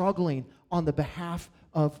be struggling on the behalf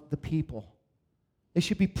of the people. They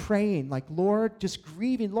should be praying like, Lord, just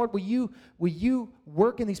grieving. Lord, will you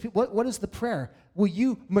work in these people? What is the prayer? Will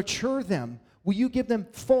you mature them? Will you give them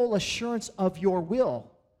full assurance of your will?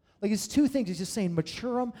 Like, it's two things. He's just saying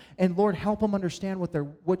mature them, and Lord, help them understand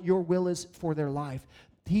what your will is for their life.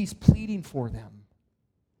 He's pleading for them.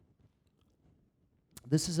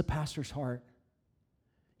 This is a pastor's heart.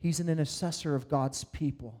 He's an intercessor of God's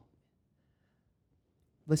people.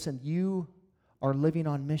 Listen, you are living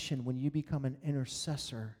on mission when you become an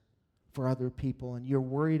intercessor for other people, and you're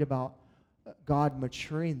worried about God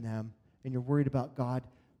maturing them, and you're worried about God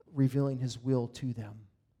revealing his will to them.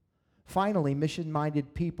 Finally,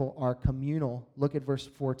 mission-minded people are communal. Look at verse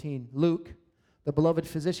 14. Luke, the beloved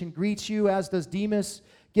physician, greets you, as does Demas.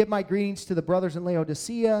 Give my greetings to the brothers in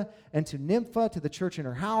Laodicea and to Nympha, to the church in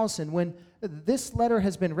her house. And when this letter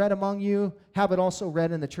has been read among you, have it also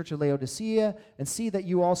read in the church of Laodicea, and see that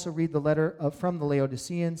you also read the letter from the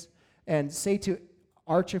Laodiceans. And say to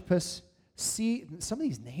Archippus, see, some of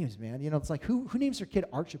these names, man, it's like, who names their kid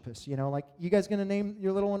Archippus? Like, you guys going to name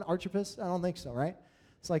your little one Archippus? I don't think so, right?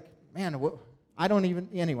 It's like, man, I don't even,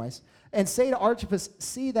 anyways. And say to Archippus,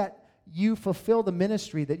 see that you fulfill the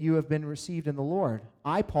ministry that you have been received in the Lord.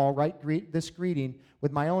 I, Paul, write this greeting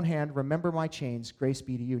with my own hand. Remember my chains. Grace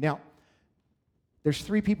be to you. Now, there's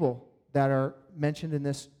three people that are mentioned in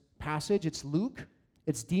this passage. It's Luke,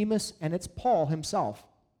 it's Demas, and it's Paul himself.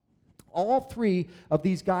 All three of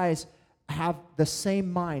these guys have the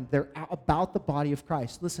same mind. They're about the body of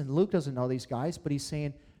Christ. Listen, Luke doesn't know these guys, but he's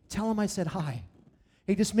saying, tell him I said hi.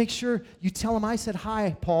 Hey, just make sure you tell him I said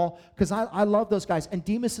hi, Paul, because I love those guys. And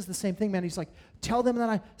Demas is the same thing, man. He's like, tell them that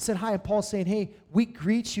I said hi. And Paul's saying, hey, we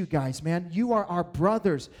greet you guys, man. You are our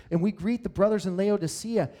brothers. And we greet the brothers in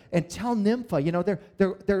Laodicea. And tell Nympha,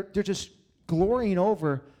 they're just glorying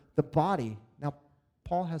over the body. Now,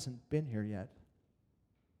 Paul hasn't been here yet.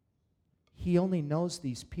 He only knows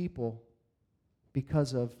these people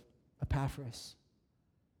because of Epaphras.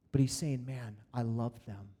 But he's saying, man, I love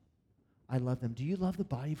them. I love them. Do you love the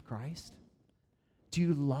body of Christ? Do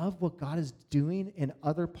you love what God is doing in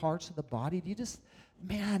other parts of the body? Do you just,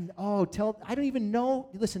 man, I don't even know.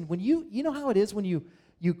 Listen, when you know how it is when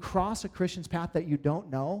you cross a Christian's path that you don't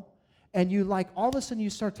know, and you like, all of a sudden you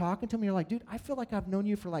start talking to him, and you're like, dude, I feel like I've known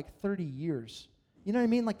you for like 30 years. You know what I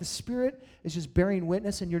mean? Like the Spirit is just bearing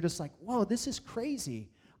witness, and you're just like, whoa, this is crazy.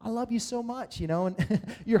 I love you so much, and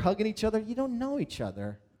you're hugging each other. You don't know each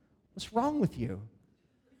other. What's wrong with you?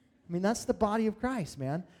 I mean, that's the body of Christ,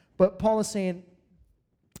 man. But Paul is saying,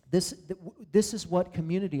 this is what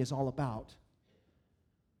community is all about.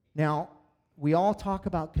 Now, we all talk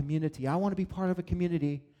about community. I want to be part of a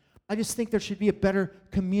community. I just think there should be a better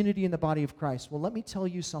community in the body of Christ. Well, let me tell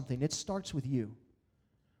you something. It starts with you.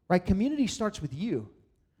 right? Community starts with you,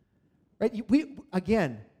 right?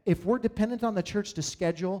 Again, if we're dependent on the church to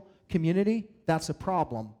schedule community, that's a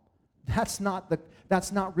problem. That's not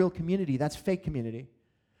real community. That's fake community.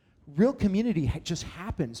 Real community just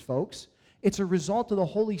happens, folks. It's a result of the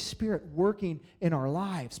Holy Spirit working in our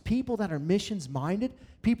lives. People that are missions-minded,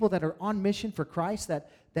 people that are on mission for Christ,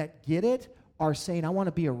 that get it, are saying, I want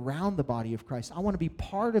to be around the body of Christ. I want to be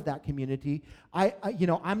part of that community.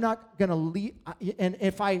 I'm not going to leave. And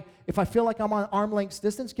if I feel like I'm on arm's length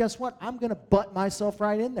distance, guess what? I'm going to butt myself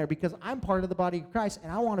right in there because I'm part of the body of Christ,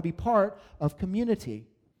 and I want to be part of community.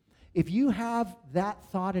 If you have that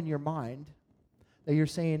thought in your mind that you're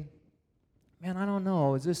saying, man, I don't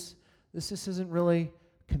know, this isn't really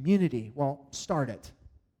community. Well, start it.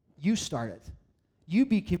 You start it. You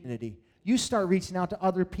be community. You start reaching out to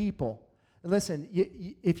other people. Listen,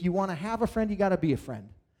 if you want to have a friend, you got to be a friend.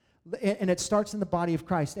 And it starts in the body of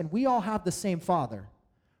Christ. And we all have the same Father,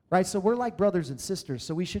 right? So we're like brothers and sisters.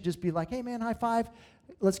 So we should just be like, hey, man, high five.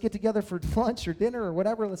 Let's get together for lunch or dinner or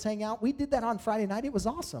whatever. Let's hang out. We did that on Friday night. It was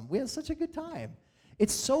awesome. We had such a good time.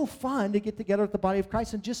 It's so fun to get together with the body of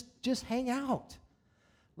Christ and just hang out.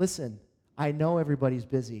 Listen, I know everybody's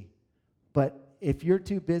busy, but if you're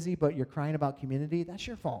too busy but you're crying about community, that's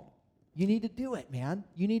your fault. You need to do it, man.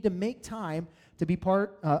 You need to make time to be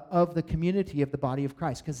part of the community of the body of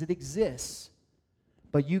Christ because it exists,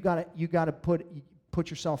 but you gotta put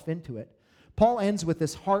yourself into it. Paul ends with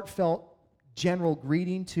this heartfelt general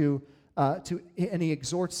greeting and he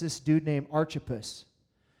exhorts this dude named Archippus.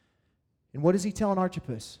 And what is he telling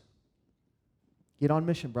Archippus? Get on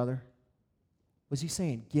mission, brother. What's he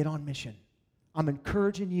saying? Get on mission. I'm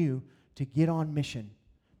encouraging you to get on mission,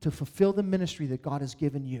 to fulfill the ministry that God has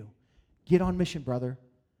given you. Get on mission, brother.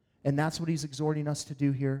 And that's what he's exhorting us to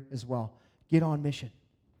do here as well. Get on mission.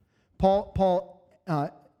 Paul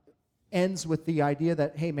ends with the idea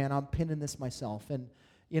that, hey, man, I'm pinning this myself. And,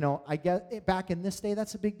 I get back in this day,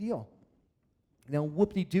 that's a big deal.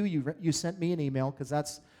 Whoop-de-doo, you sent me an email because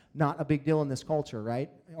that's not a big deal in this culture, right?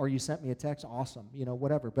 Or you sent me a text, awesome,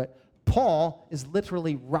 whatever. But Paul is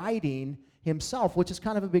literally writing himself, which is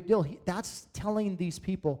kind of a big deal. That's telling these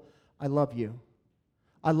people, I love you.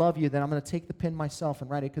 I love you, then I'm going to take the pen myself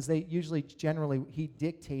and write it, because generally, he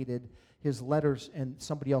dictated his letters and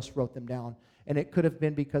somebody else wrote them down. And it could have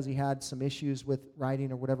been because he had some issues with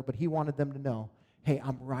writing or whatever, but he wanted them to know, hey,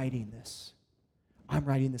 I'm writing this. I'm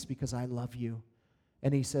writing this because I love you.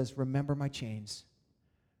 And he says, remember my chains.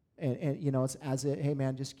 And it's as it, hey,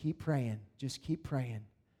 man, just keep praying. Just keep praying.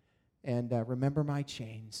 And remember my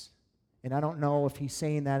chains. And I don't know if he's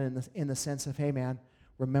saying that in the sense of, hey, man,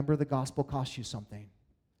 remember the gospel costs you something.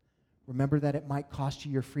 Remember that it might cost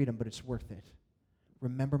you your freedom, but it's worth it.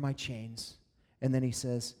 Remember my chains. And then he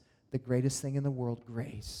says, the greatest thing in the world,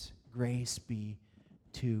 grace. Grace be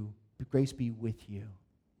with you.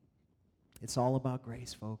 It's all about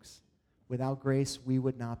grace, folks. Without grace, we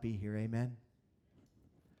would not be here. Amen.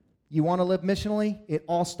 You want to live missionally? It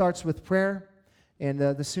all starts with prayer. And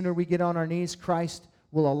the sooner we get on our knees, Christ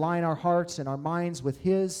will align our hearts and our minds with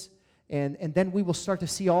His. And then we will start to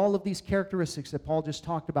see all of these characteristics that Paul just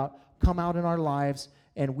talked about come out in our lives,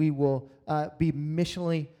 and we will be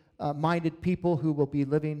missionally minded people who will be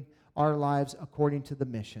living our lives according to the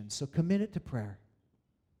mission. So commit it to prayer.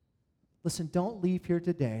 Listen, don't leave here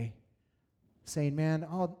today saying, man,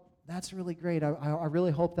 oh, that's really great. I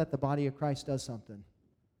really hope that the body of Christ does something.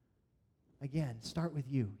 Again, start with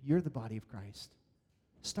you. You're the body of Christ.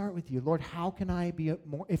 Start with you. Lord, how can I be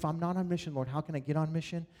more? If I'm not on mission, Lord, how can I get on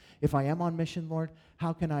mission? If I am on mission, Lord,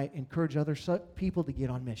 how can I encourage other people to get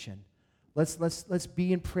on mission? Let's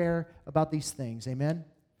be in prayer about these things. Amen?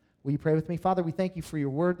 Will you pray with me? Father, we thank you for your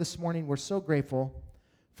word this morning. We're so grateful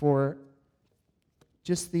for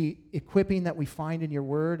just the equipping that we find in your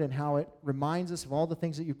word and how it reminds us of all the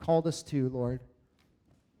things that you called us to, Lord.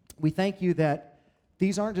 We thank you that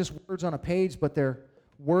these aren't just words on a page, but they're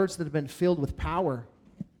words that have been filled with power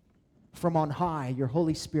from on high, your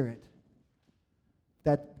Holy Spirit.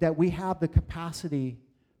 That we have the capacity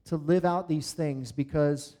to live out these things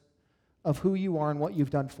because of who you are and what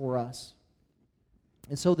you've done for us.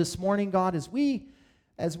 And so this morning, God, as we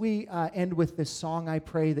end with this song, I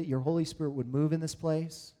pray that your Holy Spirit would move in this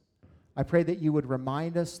place. I pray that you would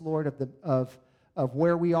remind us, Lord, of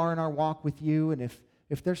where we are in our walk with you. And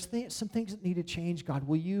if there's some things that need to change, God,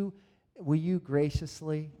 will you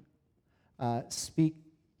graciously speak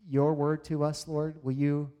your word to us, Lord? Will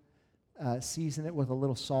you season it with a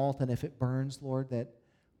little salt? And if it burns, Lord, that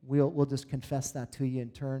we'll just confess that to you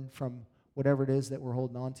and turn from whatever it is that we're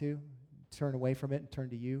holding on to, turn away from it and turn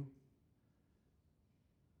to you.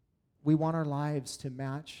 We want our lives to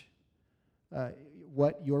match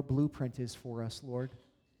what your blueprint is for us, Lord.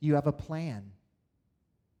 You have a plan.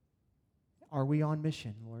 Are we on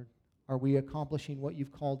mission, Lord? Are we accomplishing what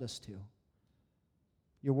you've called us to?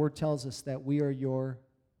 Your word tells us that we are your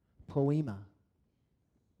poema.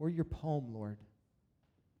 We're your poem, Lord.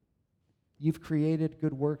 You've created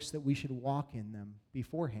good works that we should walk in them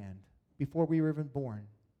beforehand, before we were even born.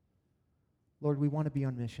 Lord, we want to be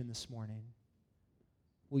on mission this morning.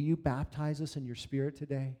 Will you baptize us in your Spirit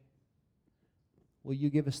today? Will you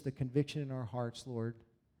give us the conviction in our hearts, Lord,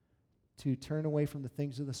 to turn away from the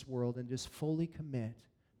things of this world and just fully commit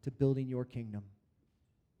to building your kingdom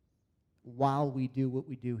while we do what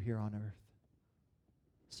we do here on earth?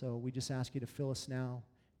 So we just ask you to fill us now.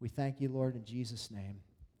 We thank you, Lord, in Jesus' name.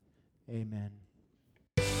 Amen.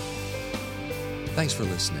 Thanks for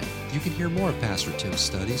listening. You can hear more of Pastor Tim's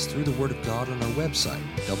studies through the Word of God on our website,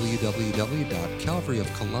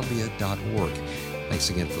 www.calvaryofcolumbia.org. Thanks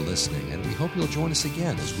again for listening, and we hope you'll join us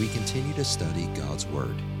again as we continue to study God's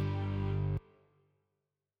Word.